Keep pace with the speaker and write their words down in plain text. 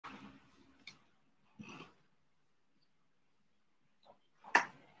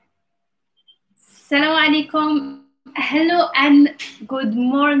Assalamu alaikum. Hello and good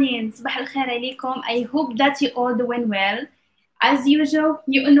morning. صباح الخير عليكم. I hope that you all doing well. As usual,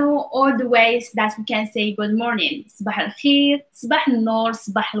 you know all the ways that we can say good morning. صباح الخير, صباح النور,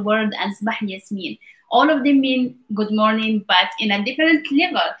 صباح الورد, and صباح الياسمين. All of them mean good morning, but in a different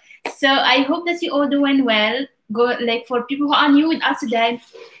level. So I hope that you all doing well. For people who are new with us today,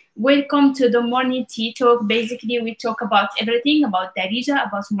 welcome to the morning tea talk. Basically, we talk about everything about Darija,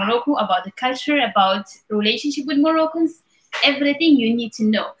 about Morocco, about the culture, about relationship with Moroccans, everything you need to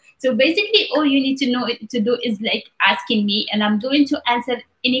know. So basically, all you need to do is like asking me, and I'm going to answer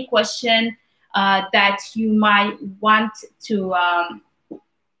any question that you might want to,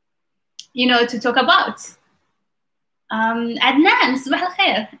 to talk about. Adnan, صباح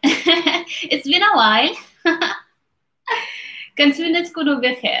الخير. It's been a while. كنتمنى تكونوا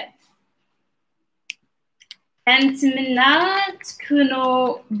بخير. كنتمنى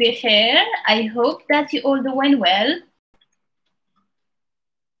تكونوا بخير. I hope that you all doing well.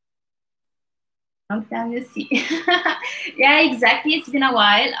 Long time to see. Yeah, exactly. It's been a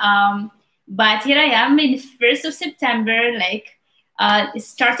while. But here I am in the 1st of September, it's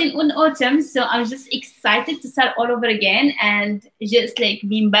starting on autumn, so I'm just excited to start all over again and just like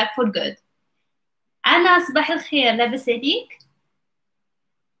being back for good. أنا صباح الخير لاباس عليك؟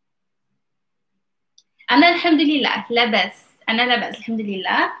 أنا الحمد لله لاباس، أنا لاباس الحمد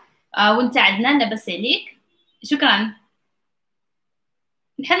لله. وأنت عدنان لاباس عليك؟ شكرا.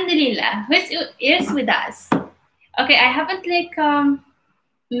 الحمد لله. Who's with us? Okay, I haven't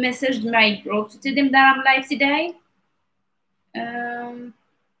messaged my group to tell them that I'm live today.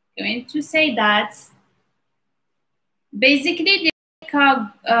 Going to say that basically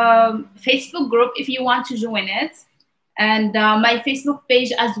Facebook group if you want to join it, and my Facebook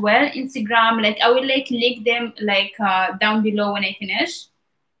page as well, Instagram. I will link them down below when I finish.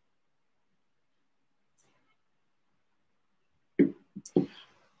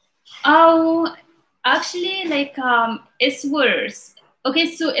 Oh, actually, it's worse.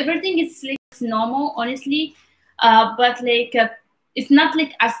 Okay, so everything is normal, honestly, but it's not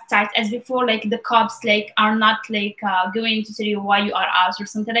as tight as before. The cops are not going to tell you why you are out or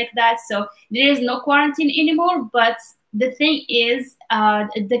something like that. So there is no quarantine anymore. But the thing is,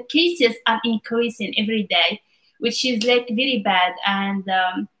 the cases are increasing every day, which is very bad. And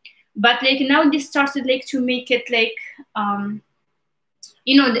but now they started to make it they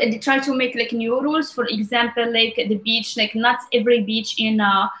try to make new rules. For example, the beach, not every beach in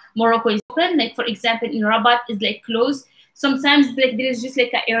Morocco is open. For example, in Rabat is closed. Sometimes there is just an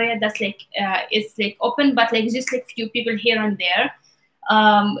area that's it's open, but just few people here and there.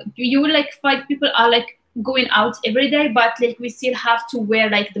 You will find people are going out every day, but we still have to wear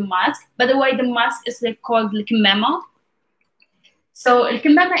the mask. By the way, the mask is called memo. So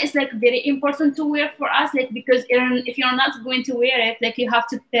al-kmama is very important to wear for us, because if you're not going to wear it, you have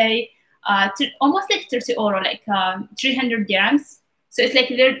to pay almost 30 euro, 300 dirhams. So it's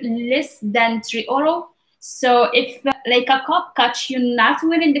less than 3 euro. So if a cop catch you not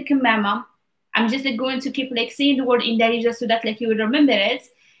wearing the kmama, I'm just going to keep saying the word in Darija so that you will remember it.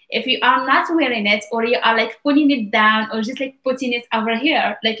 If you are not wearing it, or you are putting it down, or just putting it over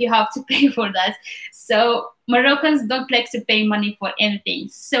here, you have to pay for that. So Moroccans don't like to pay money for anything.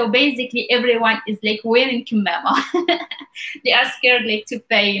 So basically everyone is wearing kmama. They are scared to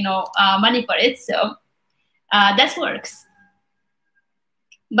pay money for it. So that works.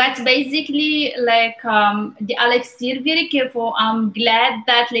 But basically they are still very careful. I'm glad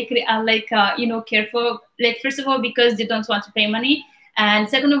that they are careful. First of all, because they don't want to pay money. And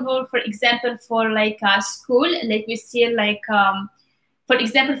second of all, for example, for school, we still for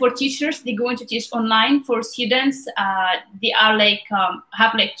example, for teachers, they're going to teach online. For students, they are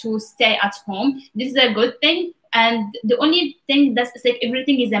have to stay at home. This is a good thing. And the only thing that's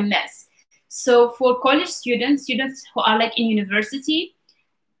everything is a mess. So for college students who are in university,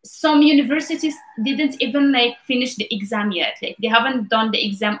 some universities didn't even finish the exam yet. They haven't done the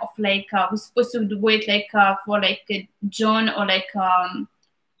exam of we're supposed to wait for June or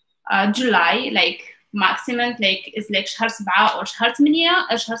July, maximum is شهر 7 or شهر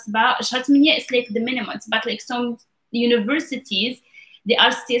 8. شهر 8 is the minimum. But some universities, they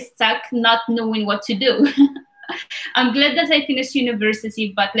are still stuck not knowing what to do. I'm glad that I finished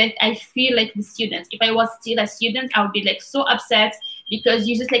university, but I feel the students. If I was still a student, I would be so upset, because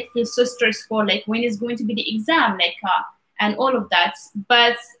you just feel so stressful, when is going to be the exam, and all of that.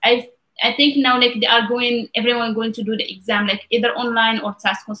 But I think now they are everyone going to do the exam either online or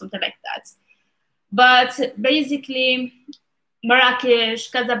task or something like that. But basically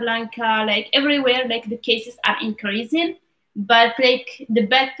Marrakesh, Casablanca, everywhere the cases are increasing. But like the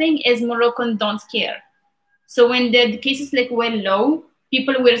bad thing is Moroccan don't care. So when the cases like were low,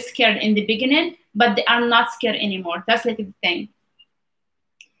 people were scared in the beginning, but they are not scared anymore. That's like the thing.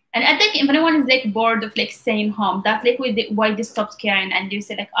 And I think if anyone is like bored of like staying home, that's like why they stopped caring and they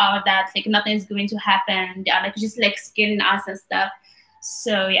say like, oh, that like nothing is going to happen. They are like just like scaring us and stuff.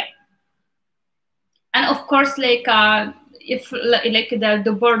 So yeah. And of course, like if like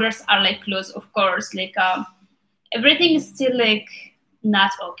the borders are like closed, of course, like everything is still like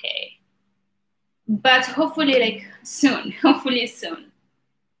not okay. But hopefully like soon, hopefully soon.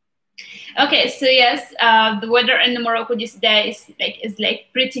 Okay, so yes, the weather in Morocco this day is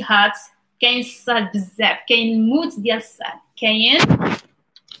like pretty hot. كاين الصهد بزاف. كاين الموت ديال الصهد. كاين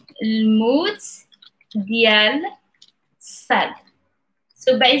الموت ديال الصهد.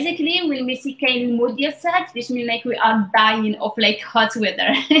 So basically, when we see كاين الموت ديال الصهد, which means like we are dying of like hot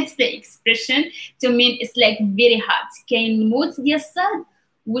weather. It's the expression to mean it's like very hot. كاين الموت ديال الصهد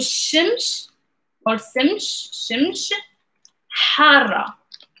والشمس or شمس حارة.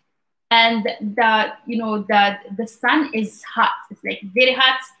 And the sun is hot. It's like very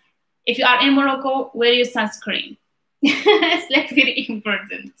hot. If you are in Morocco, wear your sunscreen. It's like very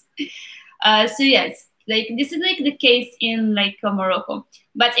important. So yes, like this is like the case in like Morocco.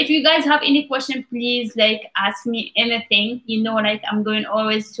 But if you guys have any question, please like ask me anything. Like I'm going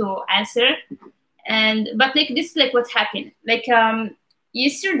always to answer. But like this is like what happened. Like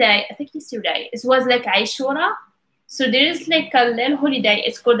yesterday, I think yesterday, it was like Ashura. So there is like a little holiday.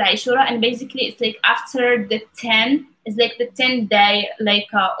 It's called Ashura, and basically it's like after the 10. It's like the 10th day, like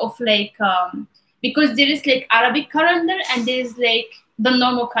of like because there is like Arabic calendar and there is like the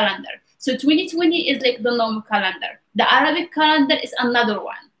normal calendar. So 2020 is like the normal calendar. The Arabic calendar is another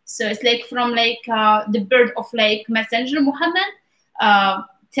one. So it's like from like the birth of like Messenger Muhammad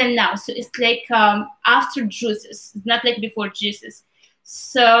till now. So it's like after Jesus, it's not like before Jesus.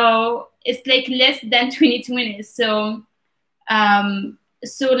 So it's like less than 2020. So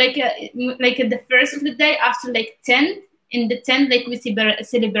like the first of the day after like 10, in the 10th like we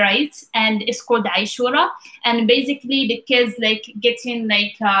celebrate, and it's called Ashura. And basically the kids like getting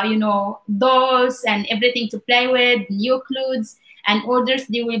like dolls and everything to play with, new clothes, and others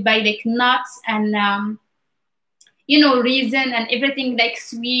they will buy like nuts and raisin and everything like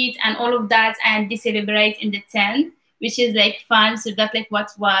sweet and all of that, and they celebrate in the 10th, which is like fun. So that's like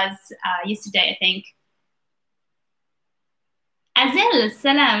what was yesterday, I think. Azel,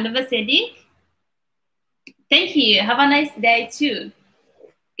 salam, لاباس عليك? Thank you. Have a nice day too.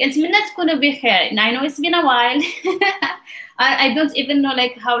 كنتمنى تكونوا بخير. I know it's been a while. I don't even know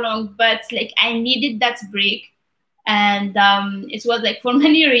like how long, but like I needed that break, and it was like for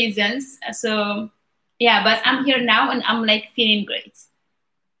many reasons. So yeah, but I'm here now and I'm like feeling great.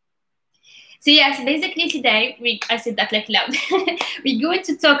 So yes, basically today I said that like loud. We're going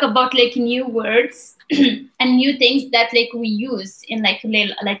to talk about like new words and new things that like we use in like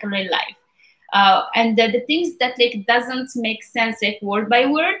real life, and the things that like doesn't make sense like word by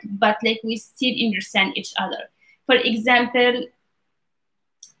word, but like we still understand each other. For example,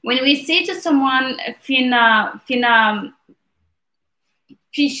 when we say to someone fina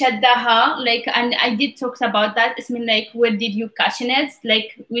في شدها, like, and I did talk about that. It's mean like where did you catch it,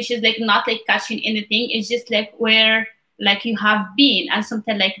 like, which is like not like catching anything. It's just like where like you have been and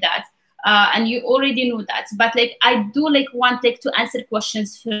something like that, and you already know that. But like I do like want like to answer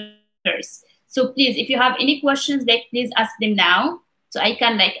questions first. So please, if you have any questions, like please ask them now so I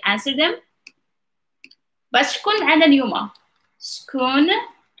can like answer them. بس شكون معنا اليوم؟ شكون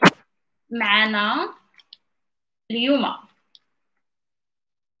معنا اليوم؟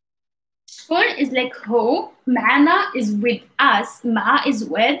 شكون is like who, معنا is with us, مع is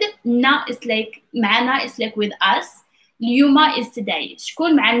with, na is like معنا is like with us, اليوم is today.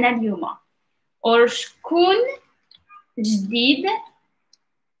 شكون معنا اليوم؟ or شكون جديد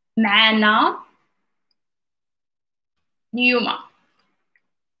معنا اليوم؟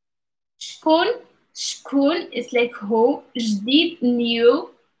 شكون is like who, جديد new,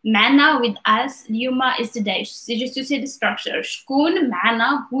 معنا with us, اليوم is today. So just to say the structure, شكون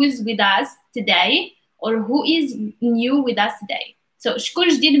معنا, who is with us today, or who is new with us today. So شكون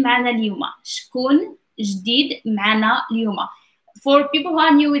جديد معنا اليوم؟ شكون جديد معنا اليوم. For people who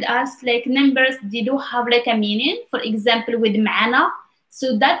are new with us, like numbers, they do have like a meaning. For example, with معنا,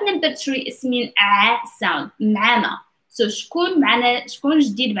 so that number 3 is mean a sound, معنا. So شكون معنا, شكون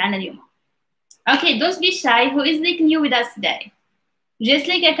جديد معنا اليوم. Okay, don't be shy. Who is like new with us today? Just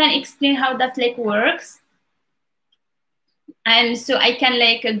like I can explain how that like works, and so I can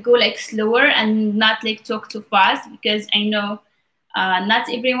like go like slower and not like talk too fast, because I know Not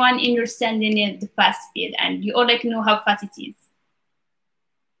everyone understanding it the fast speed, and you all like know how fast it is.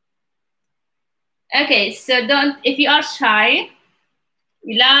 Okay, so don't, if you are shy,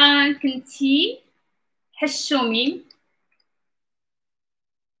 إلا كنتي حشومي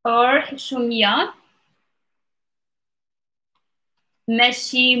or حشومية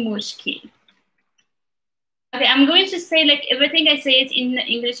ماشي مشكل. Okay, I'm going to say like everything I say it in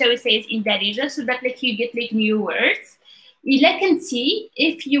English, I will say it in Darija so that like you get like new words. إلا كنتي,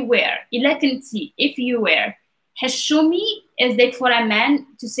 if you were. إلا كنتي, if you were. حشومي is like for a man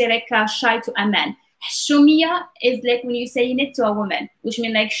to say like shy to a man. حشومية is like when you say it to a woman, which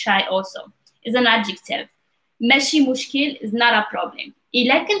means like shy also. Is an adjective. ماشي مشكل is not a problem.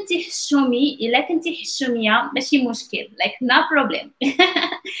 إلا كنتي حشومي, إلا كنتي حشومية ماشي مشكل, like no problem.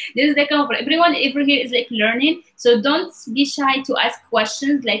 This is like everyone over here is like learning, so don't be shy to ask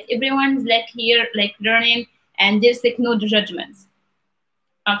questions. Like everyone's like here like learning, and there's like no judgments.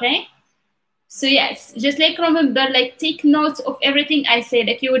 Okay, so yes, just like remember, like take notes of everything I say,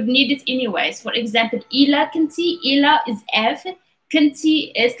 like you would need it anyways. For example, ila kunti, ila is f,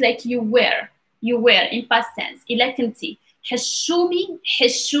 kunti is like you were in past tense. Ila kunti.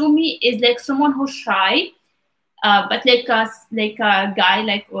 Hashumi is like someone who's shy, but like a guy,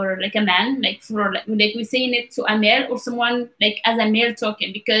 like, or like a man, like for like we're saying it to a male or someone like as a male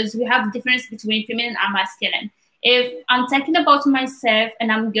talking, because we have difference between feminine and masculine. If I'm talking about myself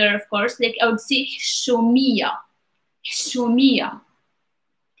and I'm girl, of course, like I would say Shumia.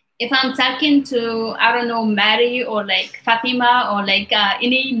 If I'm talking to, I don't know, Mary or like Fatima or like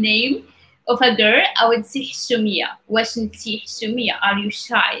any name of a girl, I would say Shumia. Wasn't Shumia? Are you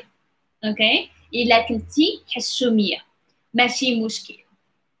shy? Okay. إلا كنتي حشومية ماشي مشكل.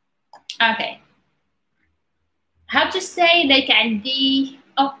 Okay. How to say like عندي,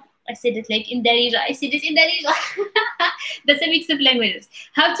 oh, I said it like in Darija. I said it in Darija. That's a mix of languages.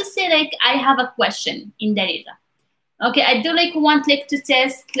 How to say like I have a question in Darija. Okay, I do like want like to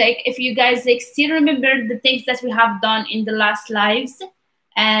test like if you guys like still remember the things that we have done in the last lives.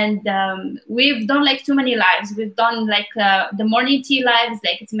 And we've done like too many lives. We've done like the morning tea lives,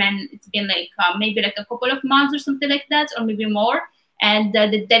 like it's been like maybe like a couple of months or something like that, or maybe more. And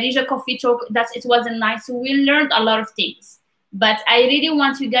the Darija coffee talk, it wasn't nice. So we learned a lot of things. But I really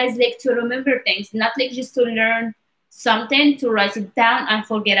want you guys like to remember things, not like just to learn something, to write it down and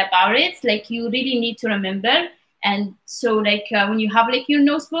forget about it. Like you really need to remember. And so like when you have like your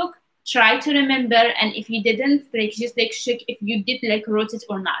notebook, try to remember, and if you didn't, like just like check if you did like wrote it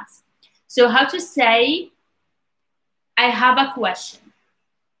or not. So how to say I have a question.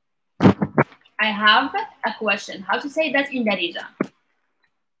 I have a question. How to say that in Darija?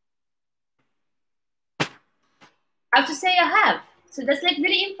 How to say I have. So that's like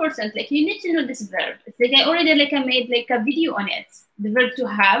very important. Like you need to know this verb. It's like I already like I made like a video on it. The verb to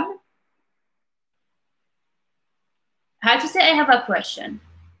have. How to say I have a question.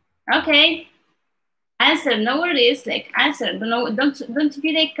 Okay. Answer, no worries, like answer. Don't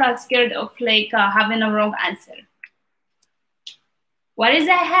be like scared of like having a wrong answer. What is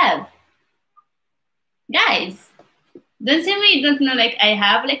I have? Guys, don't say me you don't know like I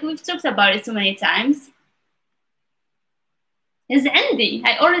have, like we've talked about it so many times. It's Andy.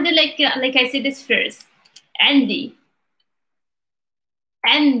 I already like I said this first. Andy.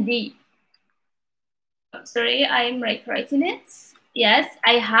 Andy. Oh, sorry, I'm like writing it. Yes,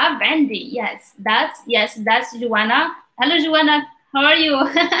 I have Andy. Yes, that's Joanna. Hello, Joanna. How are you?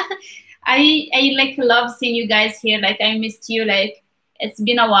 I like love seeing you guys here. Like I missed you. Like it's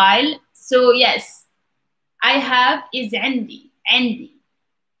been a while. So yes, I have is Andy. Andy.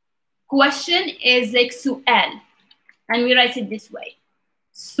 Question is like su'al, and we write it this way.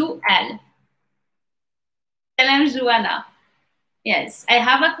 Su'al. Salam, Joanna. Yes, I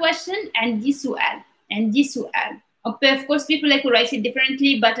have a question. Andy su'al. Andy su'al. Okay, of course, people like to write it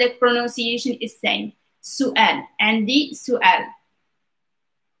differently, but like pronunciation is same. Su'al. Andi su'al.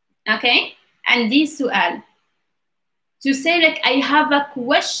 Okay? Andi su'al. To say like I have a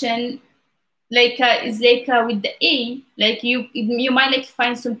question, like is like with the A, like you might like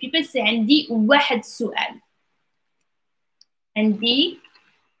find some people say عندي واحد سؤال. عندي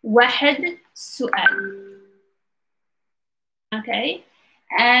واحد سؤال. Okay?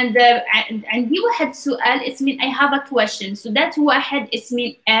 And عندي واحد سؤال, it means I have a question. So that واحد, it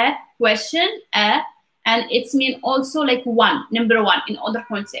means a question, and it means also like one, number one in other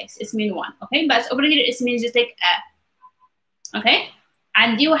contexts. It means one, okay? But over here, it means just like a, okay?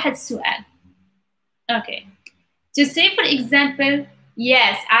 عندي واحد سؤال. Okay. To say, for example,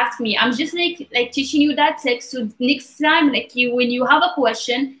 yes, ask me. I'm just like teaching you that text. So next time, like when you have a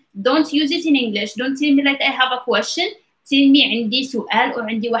question, don't use it in English. Don't tell me like I have a question. tell me عندي سؤال or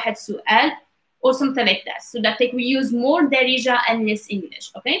عندي واحد سؤال or something like that. So that like we use more Darija and less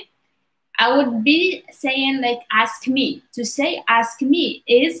English, okay? I would be saying like ask me. To say ask me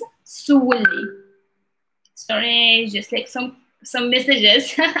is سولني. Sorry, just like some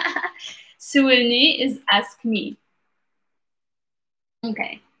messages. سولني is ask me.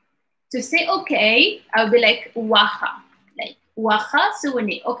 Okay. To say okay, I'll be like waha. Like waha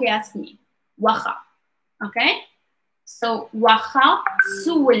سولني. Okay, ask me. Waha. Okay? So waha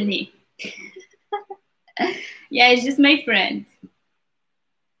سولني. Yeah, it's just my friend.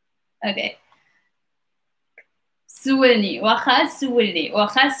 Okay. سولني. waha سولني.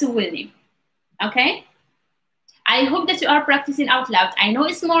 waha سولني. Okay? I hope that you are practicing out loud. I know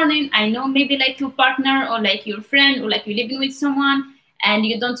it's morning. I know maybe like your partner or like your friend or like you're living with someone and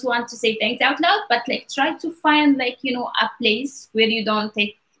you don't want to say things out loud, but like try to find like, you know, a place where you don't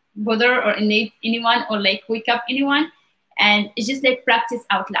take bother or anyone or like wake up anyone, and it's just like practice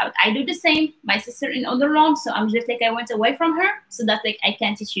out loud. I do the same. My sister in other room, so I'm just like I went away from her so that like I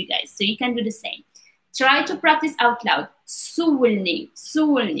can teach you guys. So you can do the same. Try to practice out loud. سولني.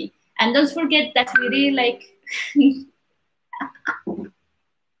 سولني. And don't forget that we really like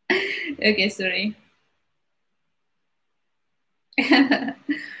okay, sorry.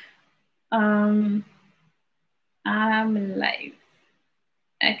 I'm live.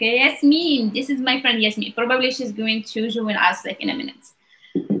 Okay, Yasmin. This is my friend Yasmin. Probably she's going to join us like in a minute.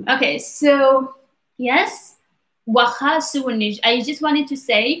 Okay, so yes, waha سولني. I just wanted to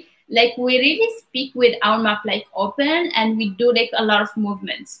say like we really speak with our mouth like open and we do like a lot of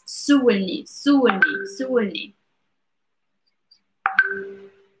movements. سولني. سولني. سولني.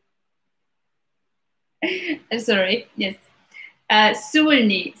 Sorry, yes.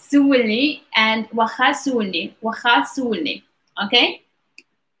 سولني. سولني and waha سولني. waha سولني. Okay?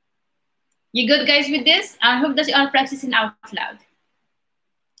 You good guys with this? I hope that you are practicing out loud.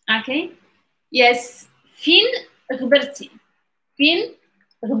 Okay? Yes. فين غبرتي? فين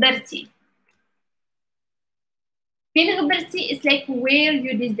غبرتي? فين غبرتي is like where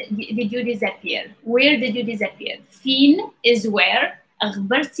did you disappear? Where did you disappear? فين is where.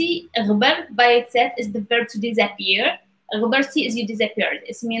 غبرتي, غبر by itself is the verb to disappear. غبرتي is you disappeared.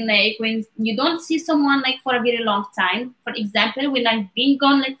 It's mean like when you don't see someone like for a very long time. For example, when I've been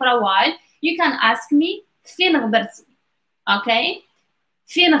gone like for a while, you can ask me فين غبرتي? Okay?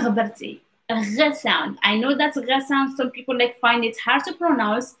 فين غبرتي? غ sound. I know that's غ sound. Some people like find it hard to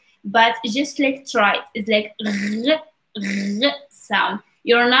pronounce, but just like try it. It's like غ sound.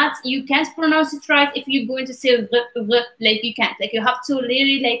 You can't pronounce it right if you're going to say غ, like you can't. Like you have to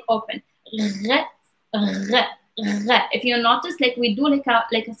really like open. غ. If you notice, like we do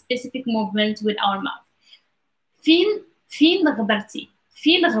like a specific movement with our mouth. فين غبرتي?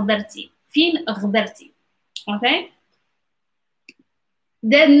 فين غبرتي? فين غبرتي? Okay?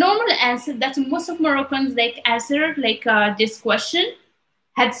 The normal answer that most of Moroccans like answer like this question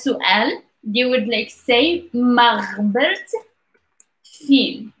had سؤال, they would like say ما غبرت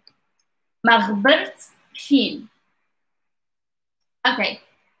فين. ما غبرت فين. Okay.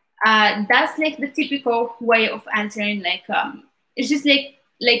 That's like the typical way of answering. Like it's just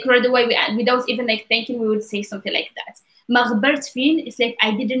like right away without even like thinking we would say something like that. ما غبرت فين is like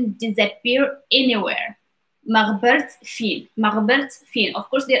I didn't disappear anywhere. ما غبرت فين. ما غبرت فين. Of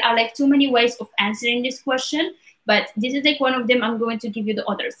course there are like too many ways of answering this question, but this is like one of them. I'm going to give you the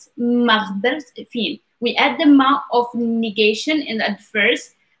others. ما غبرت فين. We add the ma of negation in at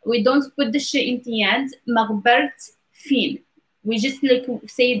first. We don't put the sh in the end. ما غبرت فين. We just like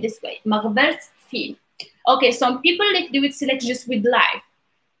say it this way. ما غبرت فين. Okay, some people like they would select just with life,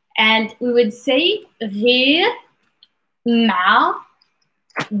 and we would say غير مع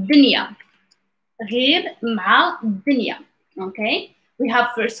دنيا. غير مع دنيا. Okay, we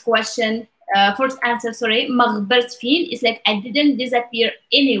have first question, first answer. Sorry, ما غبرت فين is like I didn't disappear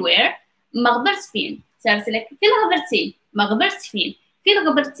anywhere. ما غبرت فين. So I select فين غبرتي. ما غبرت فين. فين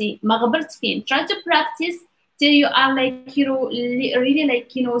غبرتي. ما غبرت فين. Try to practice till you are like, you know, really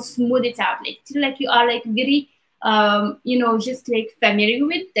like, you know, smooth it out, like till like you are like very you know, just like familiar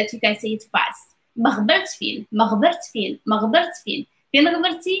with that, you can say it fast. ما غبرت فين. ما غبرت فين. ما غبرت فين. فين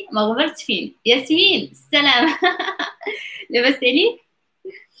غبرتي؟ ما غبرت فين. ياسمين السلام. لاباس عليك؟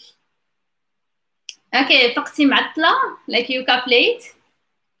 اوكي فقتي معطلة like you up late.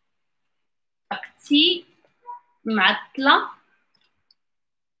 فقتي معطلة.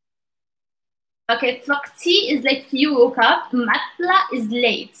 Okay, فقتي is like you woke up. معطلة is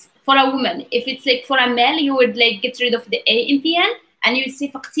late for a woman. If it's like for a male, you would like get rid of the A in the end and you would say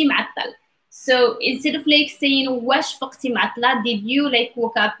فقتي معطل. So instead of like saying واش فقتي معطلة, did you like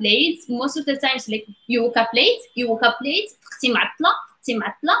woke up late? Most of the times like you woke up late, فقتي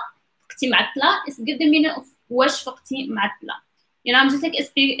معطلة, it's good the meaning of واش فقتي معطلة. You know, I'm just like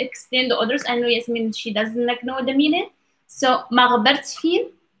explain the others. I know Yasmin, she doesn't like know the meaning. So ما غبرت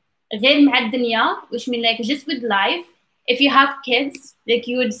فين, غير مع الدنيا, which mean like just with life. If you have kids, like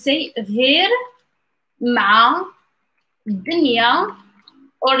you would say غير مع الدنيا,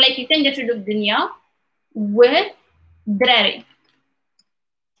 or like you can get rid of dunya with دراري.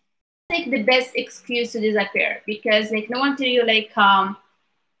 Like the best excuse to disappear, because like no one tell you like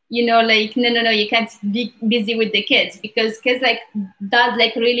you know, like no, you can't be busy with the kids, because kids like does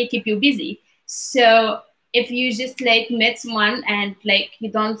like really keep you busy. So if you just like met someone and like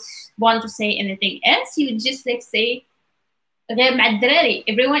you don't want to say anything else, you just like say غير مع الدراري.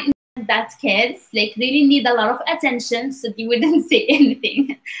 Everyone that kids like really need a lot of attention, so you wouldn't say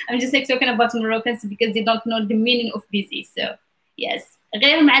anything. I'm just like talking about Moroccans because they don't know the meaning of busy. So yes,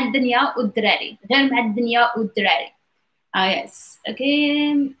 غير مع الدنيا والدراري, غير مع الدنيا والدراري. Yes,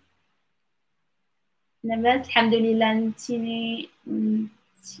 okay. نبات الحمد لله انتي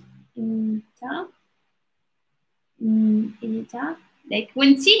like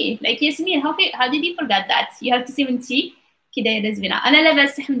وانتي like Yasmin, how did you forget that? You have to say وانتي كده يا زبينة. أنا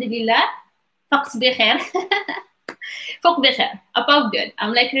لاباس الحمد لله, فقت بخير. فوق بخير, above good.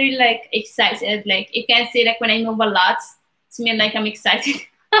 I'm like really like excited. Like you can say like when I move a lot, it's mean like I'm excited.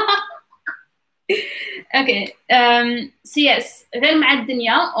 Okay. So yes, غير مع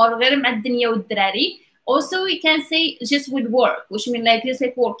الدنيا or غير مع الدنيا والدراري. Also, we can say just with work, which means like just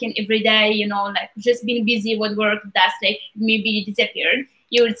like working every day, you know, like just being busy with work. That's like maybe disappeared.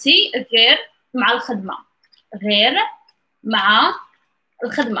 You would say غير مع الخدمة, غير مع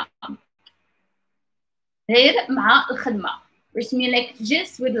الخدمة, غير مع الخدمة, which means like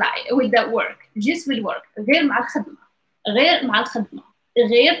just with that work, just with work. غير مع الخدمة, غير مع الخدمة,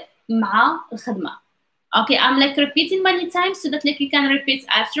 غير مع الخدمة. Okay, I'm like repeating many times so that like you can repeat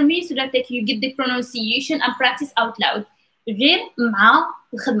after me, so that like you get the pronunciation and practice out loud. غير مع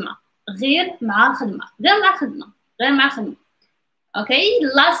الخدمة, غير مع الخدمة, غير مع الخدمة, غير مع الخدمة. Okay,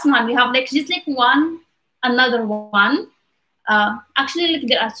 last one, we have like just like another one. Actually like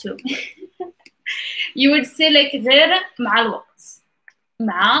there are two. You would say like غير مع الوقت,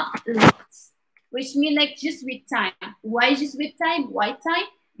 مع الوقت, which mean like just with time. Why just with time? Why time?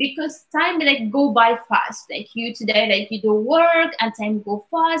 Because time like go by fast. Like you today, like you do work and time go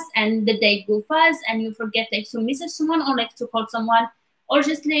fast and the day go fast and you forget like to message someone or like to call someone or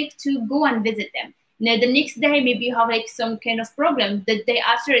just like to go and visit them. Now the next day maybe you have like some kind of problem. The day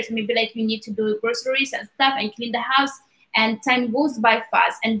after it maybe like you need to do groceries and stuff and clean the house, and time goes by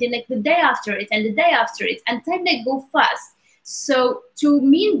fast, and then like the day after it and the day after it, and time like go fast. So to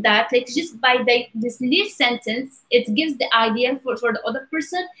mean that, like just by this little sentence, it gives the idea for the other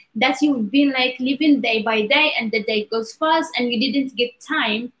person that you've been like living day by day and the day goes fast and you didn't get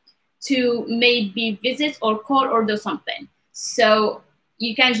time to maybe visit or call or do something. So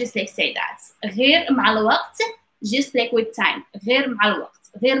you can just like say that. غير مع الوقت, just like with time. غير مع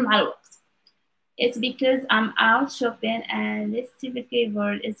الوقت, غير مع الوقت. It's because I'm out shopping and this stupid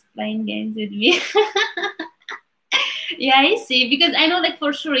keyboard is playing games with me. Yeah, I see. Because I know like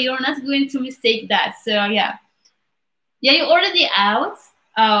for sure you're not going to mistake that. So yeah. Yeah, you're already out.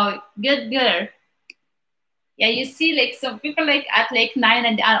 Oh, good girl. Yeah, you see like some people like at like 9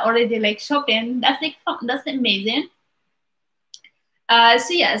 and they are already like shopping. That's like fun. That's amazing.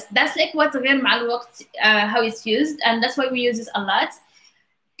 So yes, that's like what's غير مع الوقت, how it's used, and that's why we use this a lot.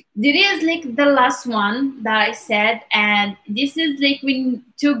 There is like the last one that I said, and this is like when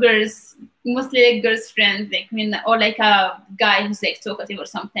two girls, mostly like girls friends, like when or like a guy who's like talkative or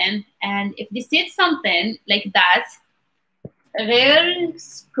something, and if they said something like that, غير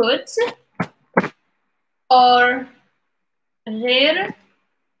سكوت or غير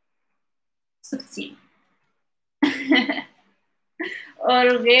سكتي or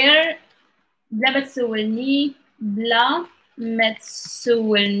غير بلا ما تسولني, بلا ما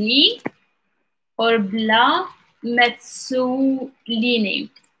تسولني, or بلا ما تسوليني.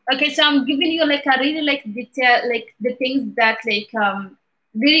 Okay, so I'm giving you like a really like detail, like the things that like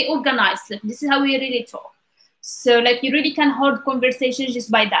really organized. Like this is how we really talk. So like you really can hold conversations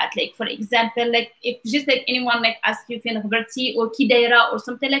just by that. Like for example, like if just like anyone like asks you فين خبرتي or كي دايرة or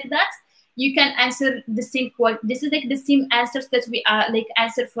something like that, you can answer the same question. This is like the same answers that we like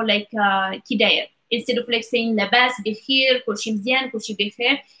answer for like كي داير. Instead of like saying لاباس بخير, كل شيء مزيان, كل شيء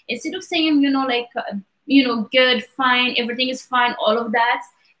بخير. Instead of saying, you know, like you know, good, fine, everything is fine, all of that.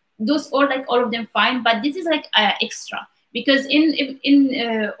 Those are like all of them fine, but this is like extra. because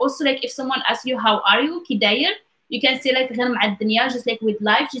in also like if someone asks you how are you كي داير, you can say like غير مع الدنيا, just like with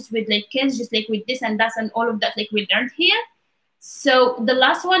life, just with like kids, just like with this and that and all of that like we learned here. So the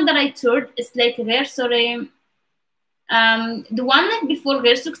last one that I taught is like غير, sorry, the one like before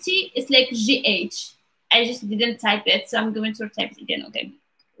غير سكتي is like GH. I just didn't type it, so I'm going to type it again. Okay,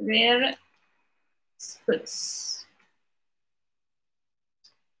 غير سكت.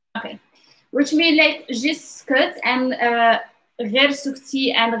 Okay, which mean like just skut and غير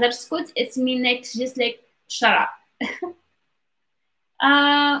سكتي and غير سكت, it's mean like just like shut up.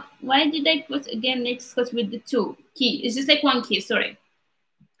 Why did I put again like skut with the two key? It's just like one key, sorry.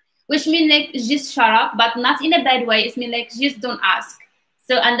 Which mean like just shut up, but not in a bad way. It's mean like just don't ask.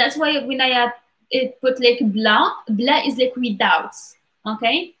 So and that's why when I put like bla, bla is like without,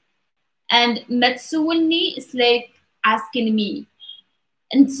 okay? And matsulni is like asking me.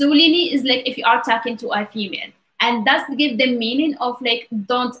 And Sulini is like if you are talking to a female. And that's give the meaning of like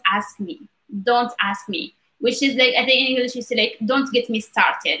don't ask me. Don't ask me. Which is like I think in English you say like don't get me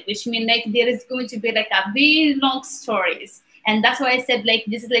started, which means like there is going to be like a very long stories. And that's why I said like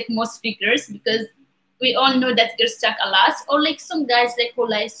this is like most figures, because we all know that girls talk a lot, or like some guys like who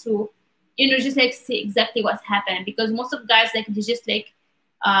like to, you know, just like say exactly what's happening, because most of guys like they just like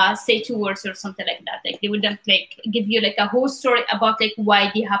say 2 words or something like that. Like they wouldn't like give you like a whole story about like why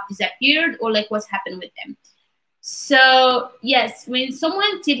they have disappeared or like what's happened with them. So yes, when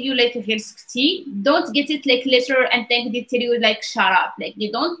someone tell you like tea, don't get it like later and think they tell you like shut up. Like they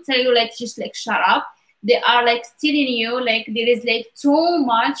don't tell you like just like shut up. They are like telling you like there is like too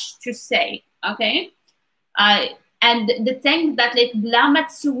much to say. Okay. And the thing that like bla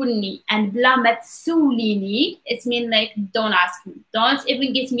matsulni and bla matsulini, it means like don't ask me, don't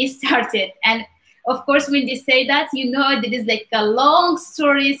even get me started. And of course, when they say that, you know, there is like a long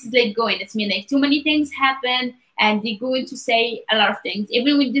story is like going. It means like too many things happen, and they're going to say a lot of things.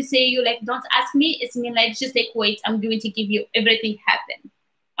 Even when they say you like don't ask me, it means like just like wait, I'm going to give you everything happen.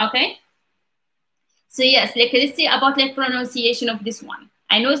 Okay. So yes, like let's see about like pronunciation of this one.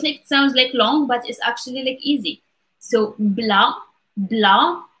 I know it's like it sounds like long, but it's actually like easy. So blah,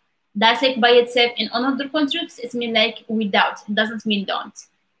 blah, that's like by itself. In another context, it means like without. It doesn't mean don't.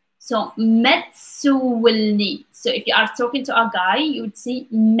 So metsuwilni. So if you are talking to a guy, you would say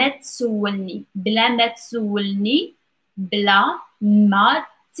metsuwilni. Bla metsuwilni. Bla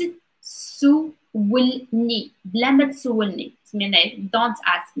matsuwilni. Bla metsuwilni. It means like don't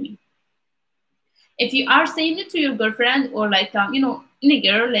ask me. If you are saying it to your girlfriend or like you know,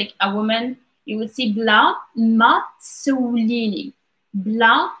 nigger, like a woman, you would say bla matsulini,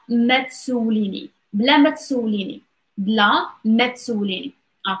 bla matsulini, bla matsulini, bla matsulini.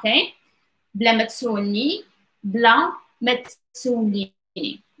 Okay, bla matsulini, bla matsulini.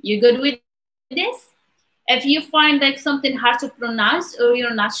 You good with this? If you find like something hard to pronounce or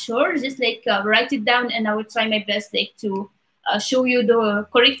you're not sure, just like write it down, and I will try my best like to show you the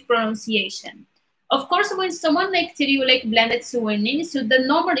correct pronunciation. Of course, when someone like tell you like blended suwini, so the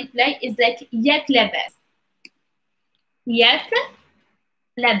normal reply is like yak labas. Yak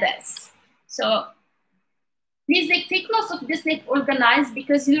labas. So please like take notes of this like organized,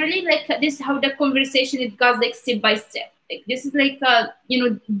 because really like this is how the conversation it goes like step by step. Like this is like you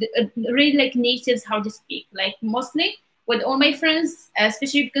know really like natives how to speak. Like mostly with all my friends,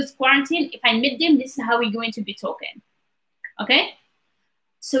 especially because quarantine, if I meet them, this is how we're going to be talking. Okay.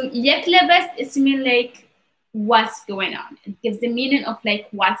 So yak labas is mean like what's going on. It gives the meaning of like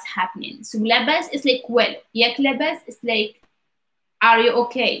what's happening. So labas is like well. Yak labas is like are you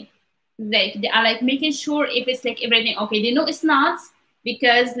okay? Like they are like making sure if it's like everything okay. They know it's not,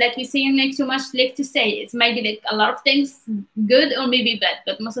 because like we're saying like too much like to say. It's maybe like a lot of things good or maybe bad,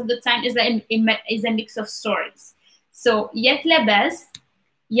 but most of the time is like is a mix of stories. So yak labas,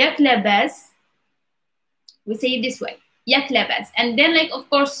 we say it this way. Yak labas. And then like of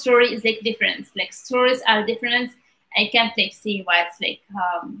course story is like different. Like stories are different. I can't like see what's like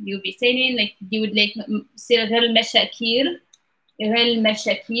you'll be saying like you would like say غير المشاكل,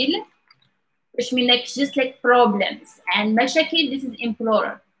 which mean like just like problems, and مشاكل this is in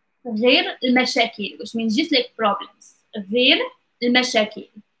plural. غير المشاكل, which means just like problems. غير المشاكل.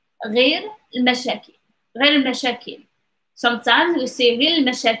 Sometimes we say غير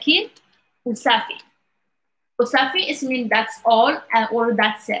المشاكل وصافي. وصافي is mean that's all or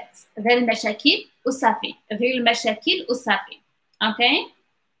that's it. غير المشاكل وصافي. غير المشاكل وصافي. Okay?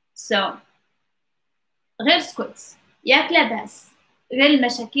 So غير سكوت. ياك لاباس. غير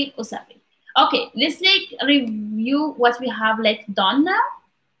المشاكل وصافي. Okay, let's like review what we have like done now.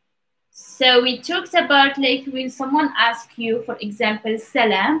 So we talked about like when someone asks you, for example,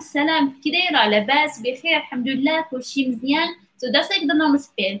 salam, salam, كي دايرة لاباس بخير الحمد لله كل شيء مزيان. So that's like the normal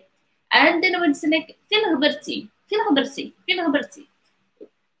spell. And then when like فين غبرتي؟ فين غبرتي؟ فين غبرتي؟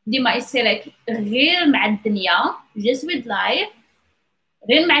 ديما يصير like غير مع الدنيا just with life،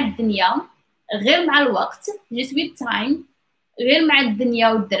 غير مع الدنيا، غير مع الوقت just with time، غير مع الدنيا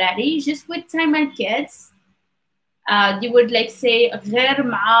والدراري just with time and kids. They would like say غير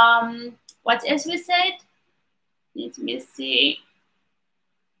مع what else we said? Let me see.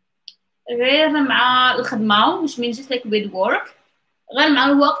 غير مع الخدمة which means just like with work. غير مع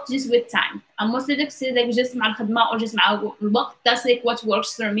الوقت just with time. I'm mostly like say like just مع الخدمة or just مع الوقت. That's like what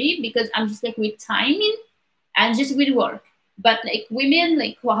works for me because I'm just like with timing and just with work. But like women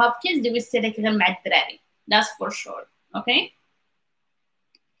like who have kids, they will say like غير مع الدراري. That's for sure. Okay.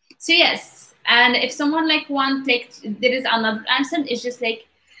 So yes, and if someone like want like there is another answer, it's just like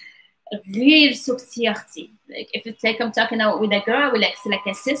غير سكتي اختي. Like if it's like I'm talking about with a girl, with like a like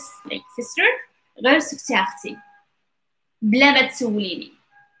sister, غير سكتي اختي. بلا ما تسوليني.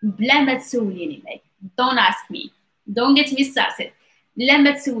 بلا ما تسوليني. Like don't ask me. Don't get me started. بلا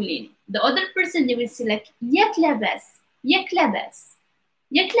ما تسوليني. The other person they will say like ياك لاباس. ياك لاباس.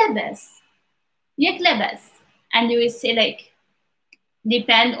 ياك لاباس. ياك لاباس. And they will say like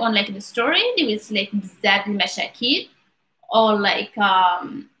depend on like the story. They will say like بزاف المشاكل or like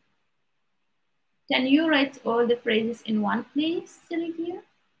can you write all the phrases in one place, Sylvia?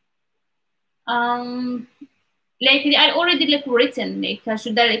 Like I already like written. Like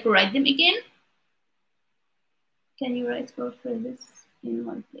should I like write them again? Can you write all phrases in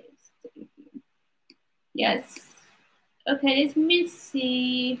one place, Sylvia? Yes. Okay, let me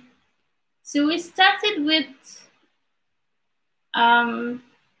see. So we started with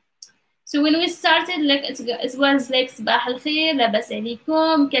So when we started like it was like صباح الخير لاباس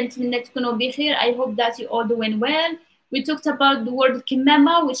عليكم كنتمنى تكونوا بخير. I hope that you all doing well. We talked about the word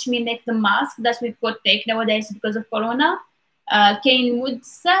كمامة which means like the mask that we put like nowadays because of corona. Kane Wood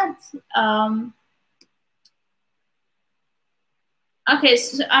said okay,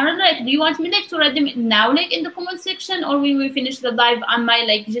 so I don't know, like, do you want me like to write them now like in the comment section or when we finish the live I might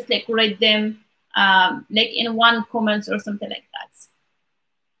like just like write them like in one comment or something like that.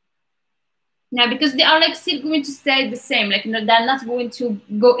 Yeah, because they are like still going to stay the same. Like no, they're not going to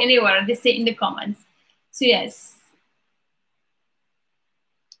go anywhere. They say in the comments. So yes.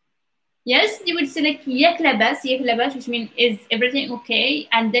 Yes, you would say like yak labas, which means is everything okay?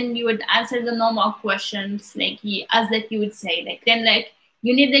 And then you would answer the normal questions like as that you would say. Like then like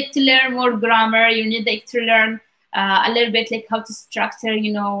you need like to learn more grammar, you need like to learn a little bit like how to structure,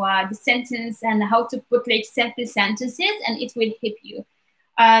 you know, the sentence and how to put like simple sentences and it will help you.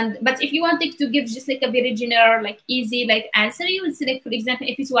 And but if you want like to give just like a very general like easy like answer, you would say like for example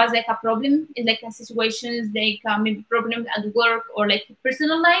if it was like a problem in like a situations like maybe problems at work or like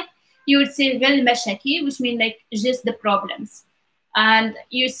personal life, you would say غير المشاكل which mean like just the problems. And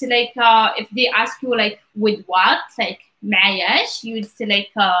you say like if they ask you like with what like معاياش, you would say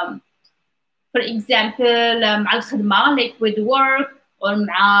like for example مع الخدمة like with work or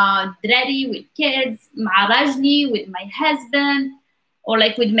مع الدراري with kids مع راجلي with my husband or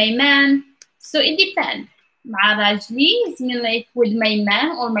like with my man. So it depends. مع راجلي is mean like with my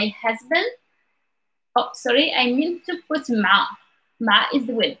man or my husband. Oh, sorry, I mean to put مع is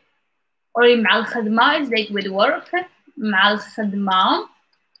with. Or مع الخدمة is like with work. مع الخدمة.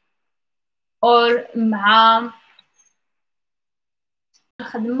 Or مع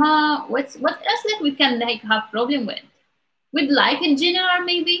الخدمة. What else like we can like have problem with? With life in general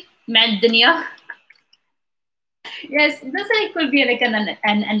maybe. مع الدنيا. Yes, this like could be like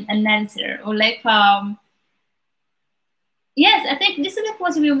an answer or like yes, I think this is like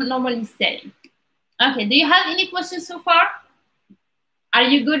what we would normally say. Okay, do you have any questions so far? Are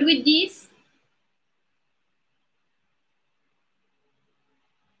you good with these?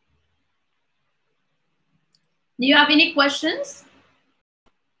 Do you have any questions?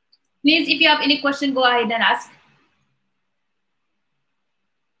 Please, if you have any question, go ahead and ask.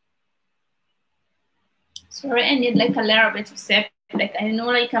 Sorry, I need like a little bit of sip. Like I know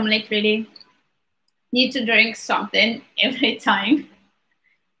like I'm like really need to drink something every time.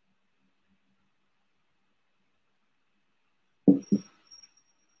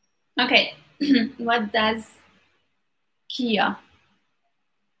 Okay, what does Kia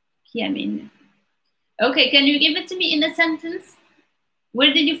mean? Okay, can you give it to me in a sentence?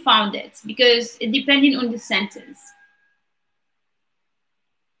 Where did you found it? Because it depending on the sentence.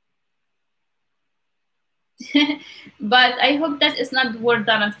 But I hope that is not the word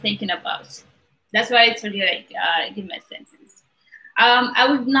that I'm thinking about. That's why it's really like give me a sentence. I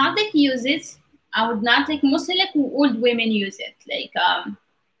would not like use it. I would not like, mostly like old women use it, like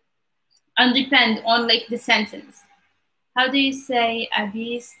and depend on like the sentence. How do you say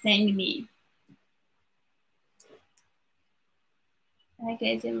Abi sting me?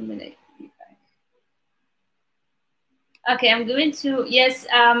 Okay, okay, I'm going to, yes,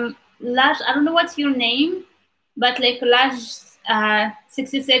 Lash, I don't know what's your name, but like Lash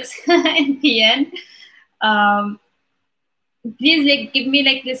 66 NPN. Um, please like give me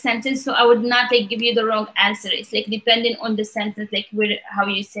like the sentence so I would not like give you the wrong answer. It's like depending on the sentence, like where how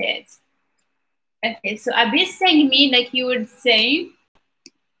you say it. Okay, so Abi saying me, like you would say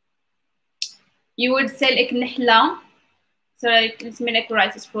like nihla. So like let me like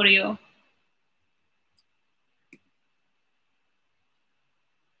write this for you.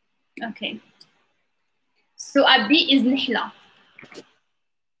 Okay. So Abi is nihla.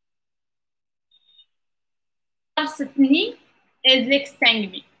 Sitni is like sang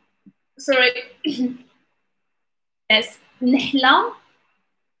me. So like yes, nihla.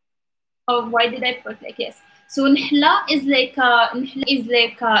 Oh, why did I put like yes? So nihla is like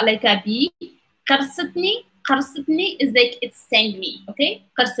a bee. Qarsatni is like it sang me. Okay,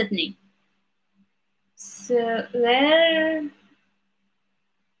 qarsatni. So where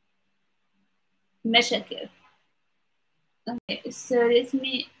مشاكل. Okay, so let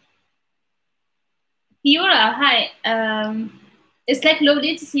me. Fiora, hi. It's like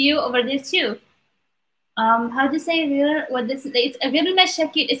lovely to see you over there too. How to say غير what this it's غير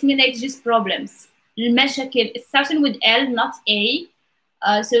المشاكل اسمه like just problems. المشاكل it's starting with L not A.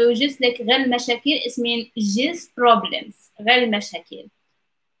 So just like غير المشاكل it means just problems. غير المشاكل.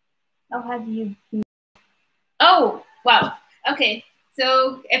 How have you been? Oh wow. Okay.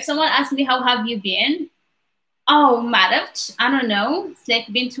 So if someone asks me how have you been? Oh ما عرفتش. I don't know. It's like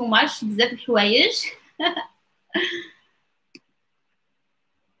been too much. بزاف الحوايج.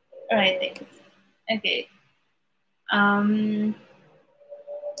 Alright, thanks. Okay.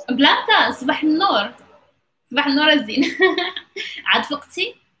 بلانكا صباح النور. صباح النور الزين. عاد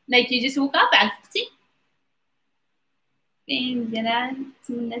فقتي؟ like you just woke up عاد فقتي؟ فين جلال؟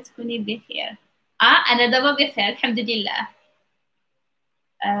 أتمنى تكوني بخير. أنا دابا بخير الحمد لله.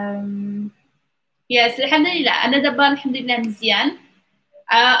 yes الحمد لله أنا دابا الحمد لله مزيان.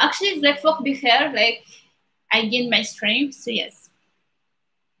 Actually it's like فوق بخير like I gained my strength so yes.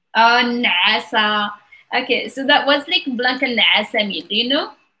 نعاسة. Okay, so that was like Blanca النعاسة mean, do you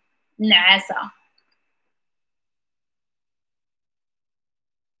know? نعاسة.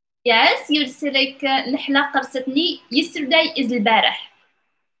 Yes, you'd say like نحلة قرصتني. Yesterday is البارح.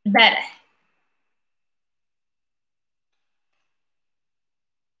 البارح.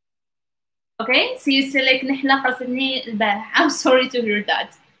 Okay, so you say like نحلة قرصتني البارح. I'm sorry to hear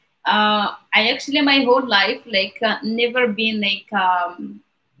that. I actually my whole life like never been like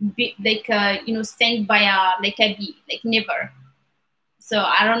you know stung by a bee like never. So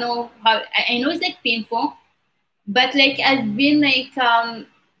I don't know how. I know it's like painful, but like I've been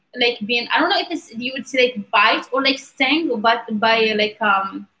like being I don't know if it's you would say like bite or like sting but by like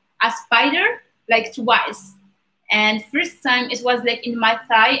a spider like twice. And first time it was like in my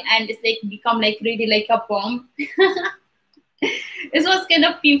thigh and it's like become like really like a bomb. It was kind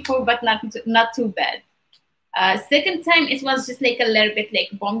of painful but not too bad. Second time it was just like a little bit like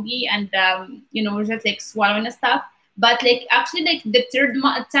bongy and you know just like swallowing and stuff. But like actually like the third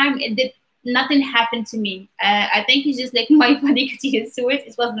time it did nothing happened to me. I think it's just like my body got used to it.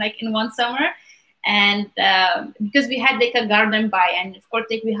 It was like in one summer, and because we had like a garden by, and of course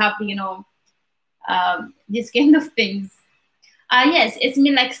like we have you know these kind of things. Yes, it's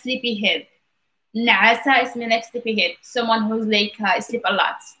mean like sleepy head. Naasa is mean like sleepy head. Someone who's like sleep a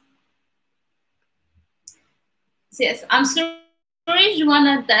lot. So yes, I'm sorry,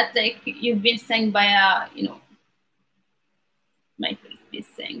 Joanna, that like you've been stung by a you know my first been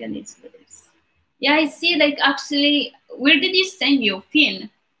stung and it's this. Yeah, I see. Like actually, where did you sting you? فين؟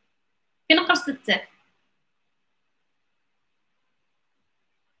 فين قرصتك؟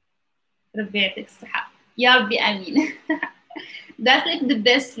 ربي يعطيك الصحة. يا ربي آمين. That's like the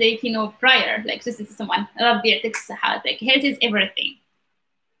best like you know prayer like to say to someone ربي يعطيك الصحة. Like health is everything.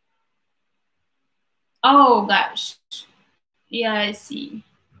 Oh gosh. Yeah, I see.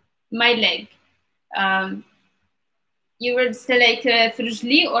 My leg. Um, you would say like في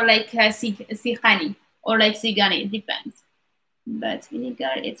رجلي or like سيخاني or like sigani. It depends. But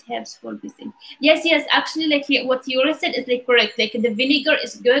vinegar it helps for this thing. Yes, yes. Actually, like what you said is like correct. Like the vinegar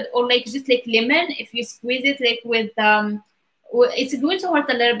is good, or like just like lemon. If you squeeze it like with it's going to hurt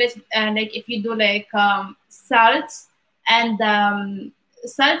a little bit. Like if you do like salt and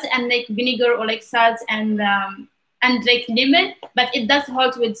like vinegar or like salt and and like lemon, but it does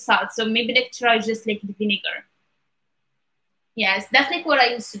hold with salt. So maybe like try just like the vinegar. Yes, that's like what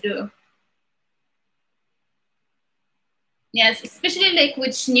I used to do. Yes, especially like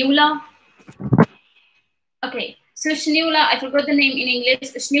with schniula. Okay, so schniula, I forgot the name in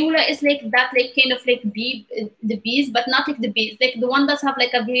English. Schniula is like that, like kind of like bee, the bees, but not like the bees, like the one that have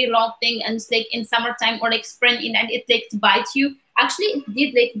like a very long thing, and it's like in summertime or like spring in, and it like bites you. Actually, it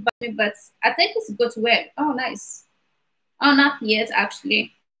did like bite me, but I think it's got well. Oh, nice. Oh, not yet,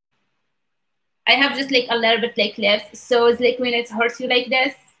 actually. I have just like a little bit like left, so it's like when it hurts you like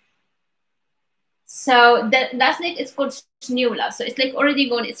this. So that's like it's called schniula. So it's like already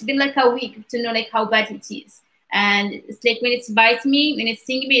gone. It's been like a week to know like how bad it is. And it's like when it bites me, when it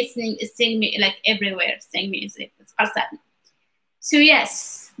sting me, it's sting me like everywhere. Sting me, it's awesome. So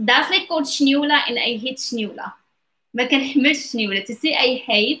yes, that's like called schniula, and I hate schniula. ما كنحملش schniula. To say I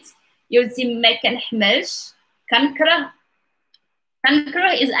hate, you'll see ما كنحملش. كنكره.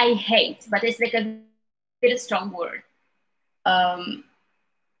 كنكره is I hate, but it's like a very strong word.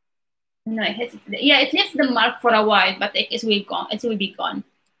 No, it has, yeah, it leaves the mark for a while, but like it will gone. It will be gone.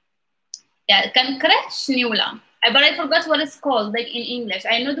 Yeah, kankre schniula. But I forgot what it's called, like in English.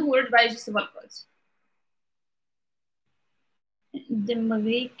 I know the word, but I just forgot.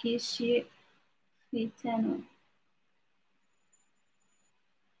 Demarikishi fitano.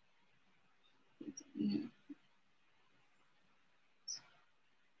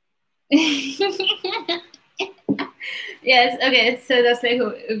 Yes, okay, so that's like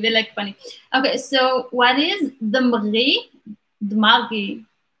it would be like funny. Okay, so what is Dmagi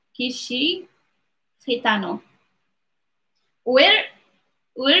Kishi Fitano? Where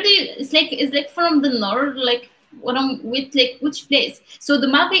do you, it's like from the north, like what I'm with, like which place? So the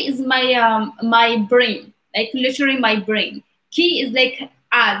Magi is my brain, like literally my brain. Ki is like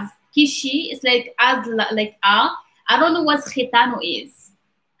as. Kishi is like as, like I don't know what Gitano is.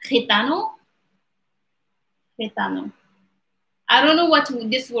 Gitano? Gitano. I don't know what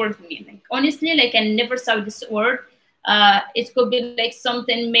this word means. Like, honestly, like I never saw this word. It could be like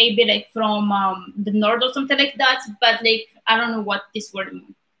something maybe like from the north or something like that. But like I don't know what this word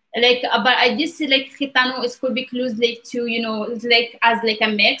means. Like, but I just see like gitano. It could be close like to, you know, it's like as like a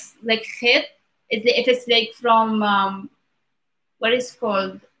mix, like git. If it's like from what is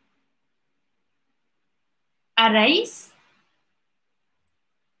called a rice,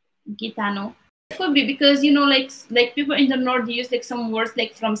 gitano. Could be because, you know, like people in the north use like some words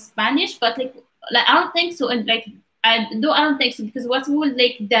like from Spanish, but like I don't think so. And like I don't think so, because what would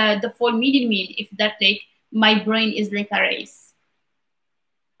like the full meaning if that like my brain is like a race?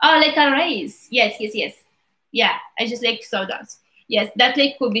 Oh, like a race. Yes, yes, yes. Yeah, I just like saw that. Yes, that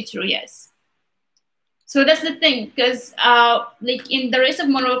like could be true. Yes. So that's the thing, because like in the rest of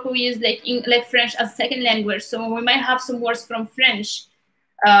Morocco we use like French as second language, so we might have some words from French,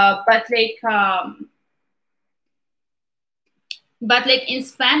 but like in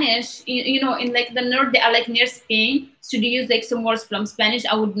Spanish, you know, in like the north, they are like near Spain, so they use like some words from Spanish.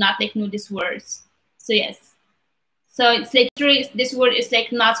 I would not like know these words. So yes, so it's like this word is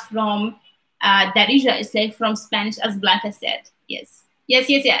like not from Darija, it's like from Spanish, as Blanca said. Yes, yes,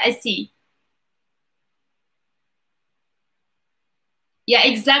 yes, yeah, I see. Yeah,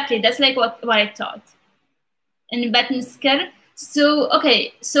 exactly. That's like what I thought. And Batnisker. So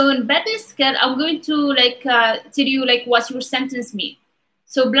okay, so in Batnisker, I'm going to like tell you like what your sentence mean.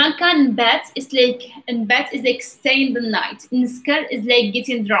 So Blanca and Bat is like staying the night. Nisker is like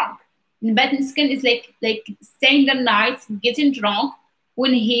getting drunk. And Batnisker is like staying the night, getting drunk.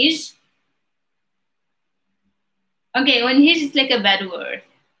 When he's okay, when he's is like a bad word.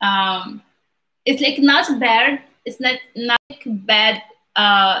 It's like not bad. It's not like bad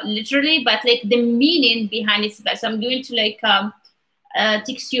literally, but like the meaning behind it's bad. So I'm going to like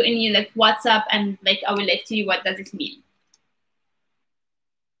text you in your like WhatsApp, and like I will like tell you what does it mean.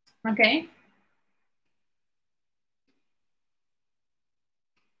 Okay.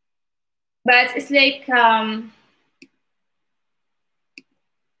 But it's like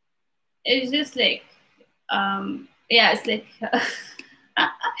it's just like yeah, it's like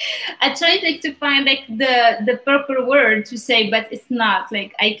I tried like to find like the proper word to say, but it's not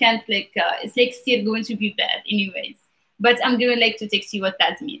like I can't like it's like still going to be bad anyways. But I'm going like to text you what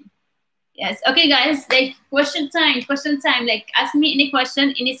that means. Yes. Okay, guys. Like question time. Question time. Like ask me any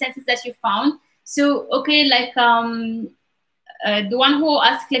question, any sentence that you found. So okay, like the one who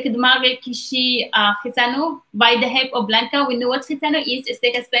asked like Dmagre Kishi Gitano by the help of Blanca. We know what Gitano is. It's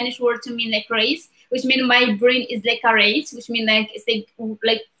like a Spanish word to mean like race, which means my brain is like a race, which means like it's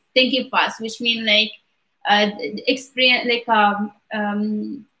like thinking fast, which means like experience like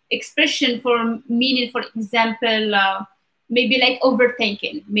expression for meaning. For example, maybe like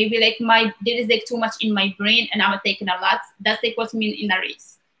overthinking. Maybe like there is like too much in my brain and I'm thinking a lot. That's like what's mean in a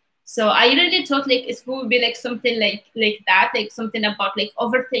race. So I really thought like it would be like something like that, like something about like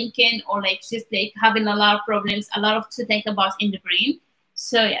overthinking or like just like having a lot of problems, a lot of to think about in the brain.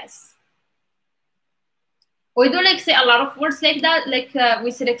 So yes, we do like say a lot of words like that. Like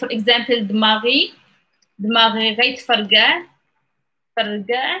we say like for example, دماغي غير فرقة,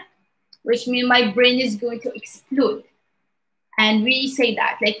 which means my brain is going to explode. And we say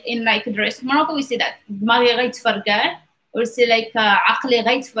that like in like the rest of Morocco, we say that دماغي غير فرقة. Or say like عقلي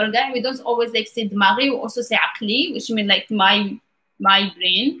غير فرقة. We don't always like say دماغي. We also say عقلي, which means like my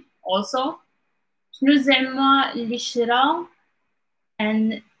brain also. شنو زعما اللي شرا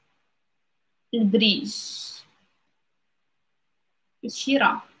and البريج.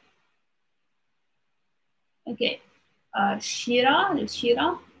 الشيرة. Okay. الشيرة.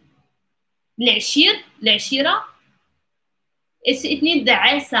 العشيرة. It needs the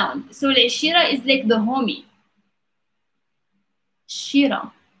I sound. So العشيرة is like the homie.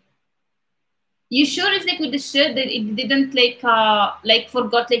 Shira. You sure it's like with the shit that it didn't like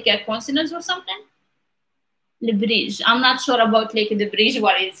forgot like a consonant or something? The bridge. I'm not sure about like the bridge.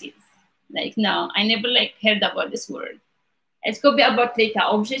 What is it? Like no, I never like heard about this word. It could be about like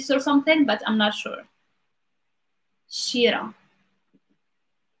objects or something, but I'm not sure. Shira.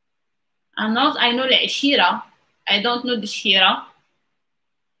 I know the Shira. I don't know the Shira.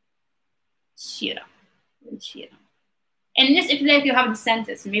 Shira. Unless if like you have the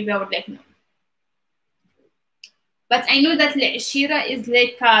sentence, maybe I would like know. But I know that Shira is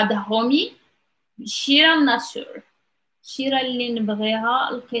like the homie. Shira, I'm not sure. Shira اللي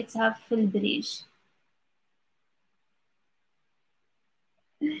نبغيها لقيتها في البريج.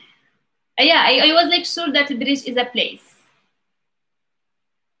 Yeah, I was like sure that the bridge is a place.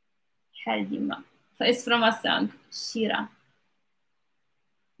 حليمة. It's from a song. Shira.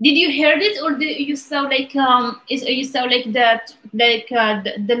 Did you hear it or did you saw like you saw like that like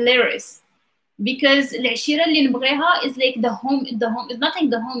the lyrics? Because العشيرة اللي نبغيها is like the home. It's not like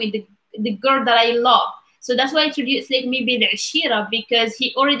the homie, the girl that I love. So that's why I introduced like maybe العشيرة because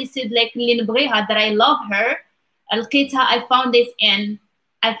he already said like اللي نبغيها that I love her. لقيتها I found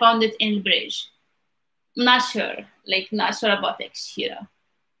it in the bridge. I'm not sure about like Shira.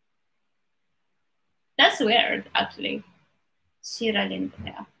 That's weird actually. Shira اللي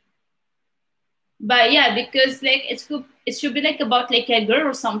نبغيها. But yeah, because like it should be like about like a girl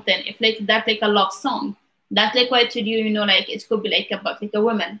or something. If like that like a love song, that's like why to you know like it could be like about like a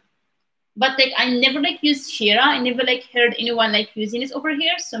woman. But like I never like used Shira. I never like heard anyone like using it over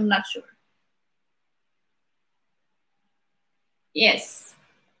here, so I'm not sure. Yes,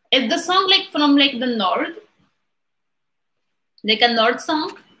 is the song like from like the north, like a north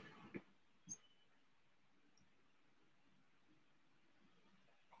song?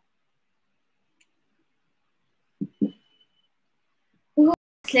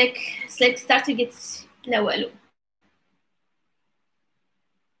 It's like start to get low.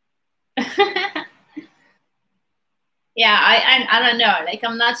 Yeah, I don't know. Like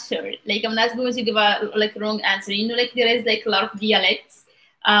I'm not sure. Like I'm not going to give a like wrong answer. You know, like there is like a lot of dialects,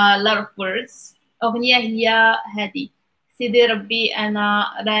 a lot of words. أغنية هي هذه سيدي ربي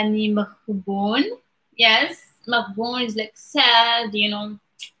أنا راني مغبون. Yes, مغبون is like sad. You know,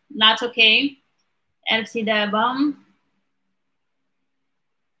 not okay. عرفتي دابا.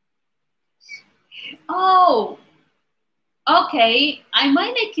 Oh, okay. I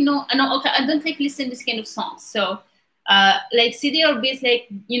might like no. Okay. I don't like listen this kind of songs. So, like CD or bass, like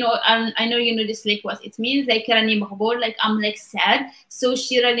you know, I know you know this like what it means. Like راني مغبور, like I'm like sad. So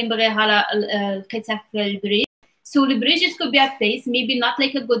شيرة اللي نبغيها لقيتها في البريج. So the bridge it could be a place, maybe not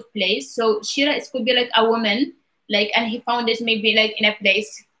like a good place. So Shira it could be like a woman, like and he found it maybe like in a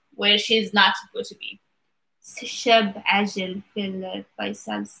place where she's not supposed to be. شاب عاجل في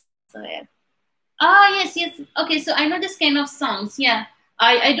الفيصل الصغير. Yes. Okay, so I know this kind of songs. Yeah,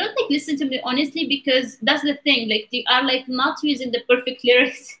 I don't like listen to them honestly because that's the thing. Like they are like not using the perfect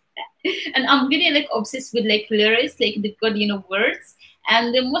lyrics, and I'm really like obsessed with like lyrics, like the good words,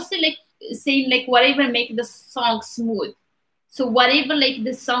 and they're mostly like saying like whatever make the song smooth. So whatever like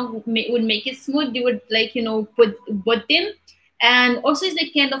the song would make it smooth, they would like put them, and also it's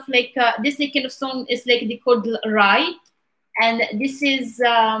like kind of like this like kind of song is like they called Rai, and this is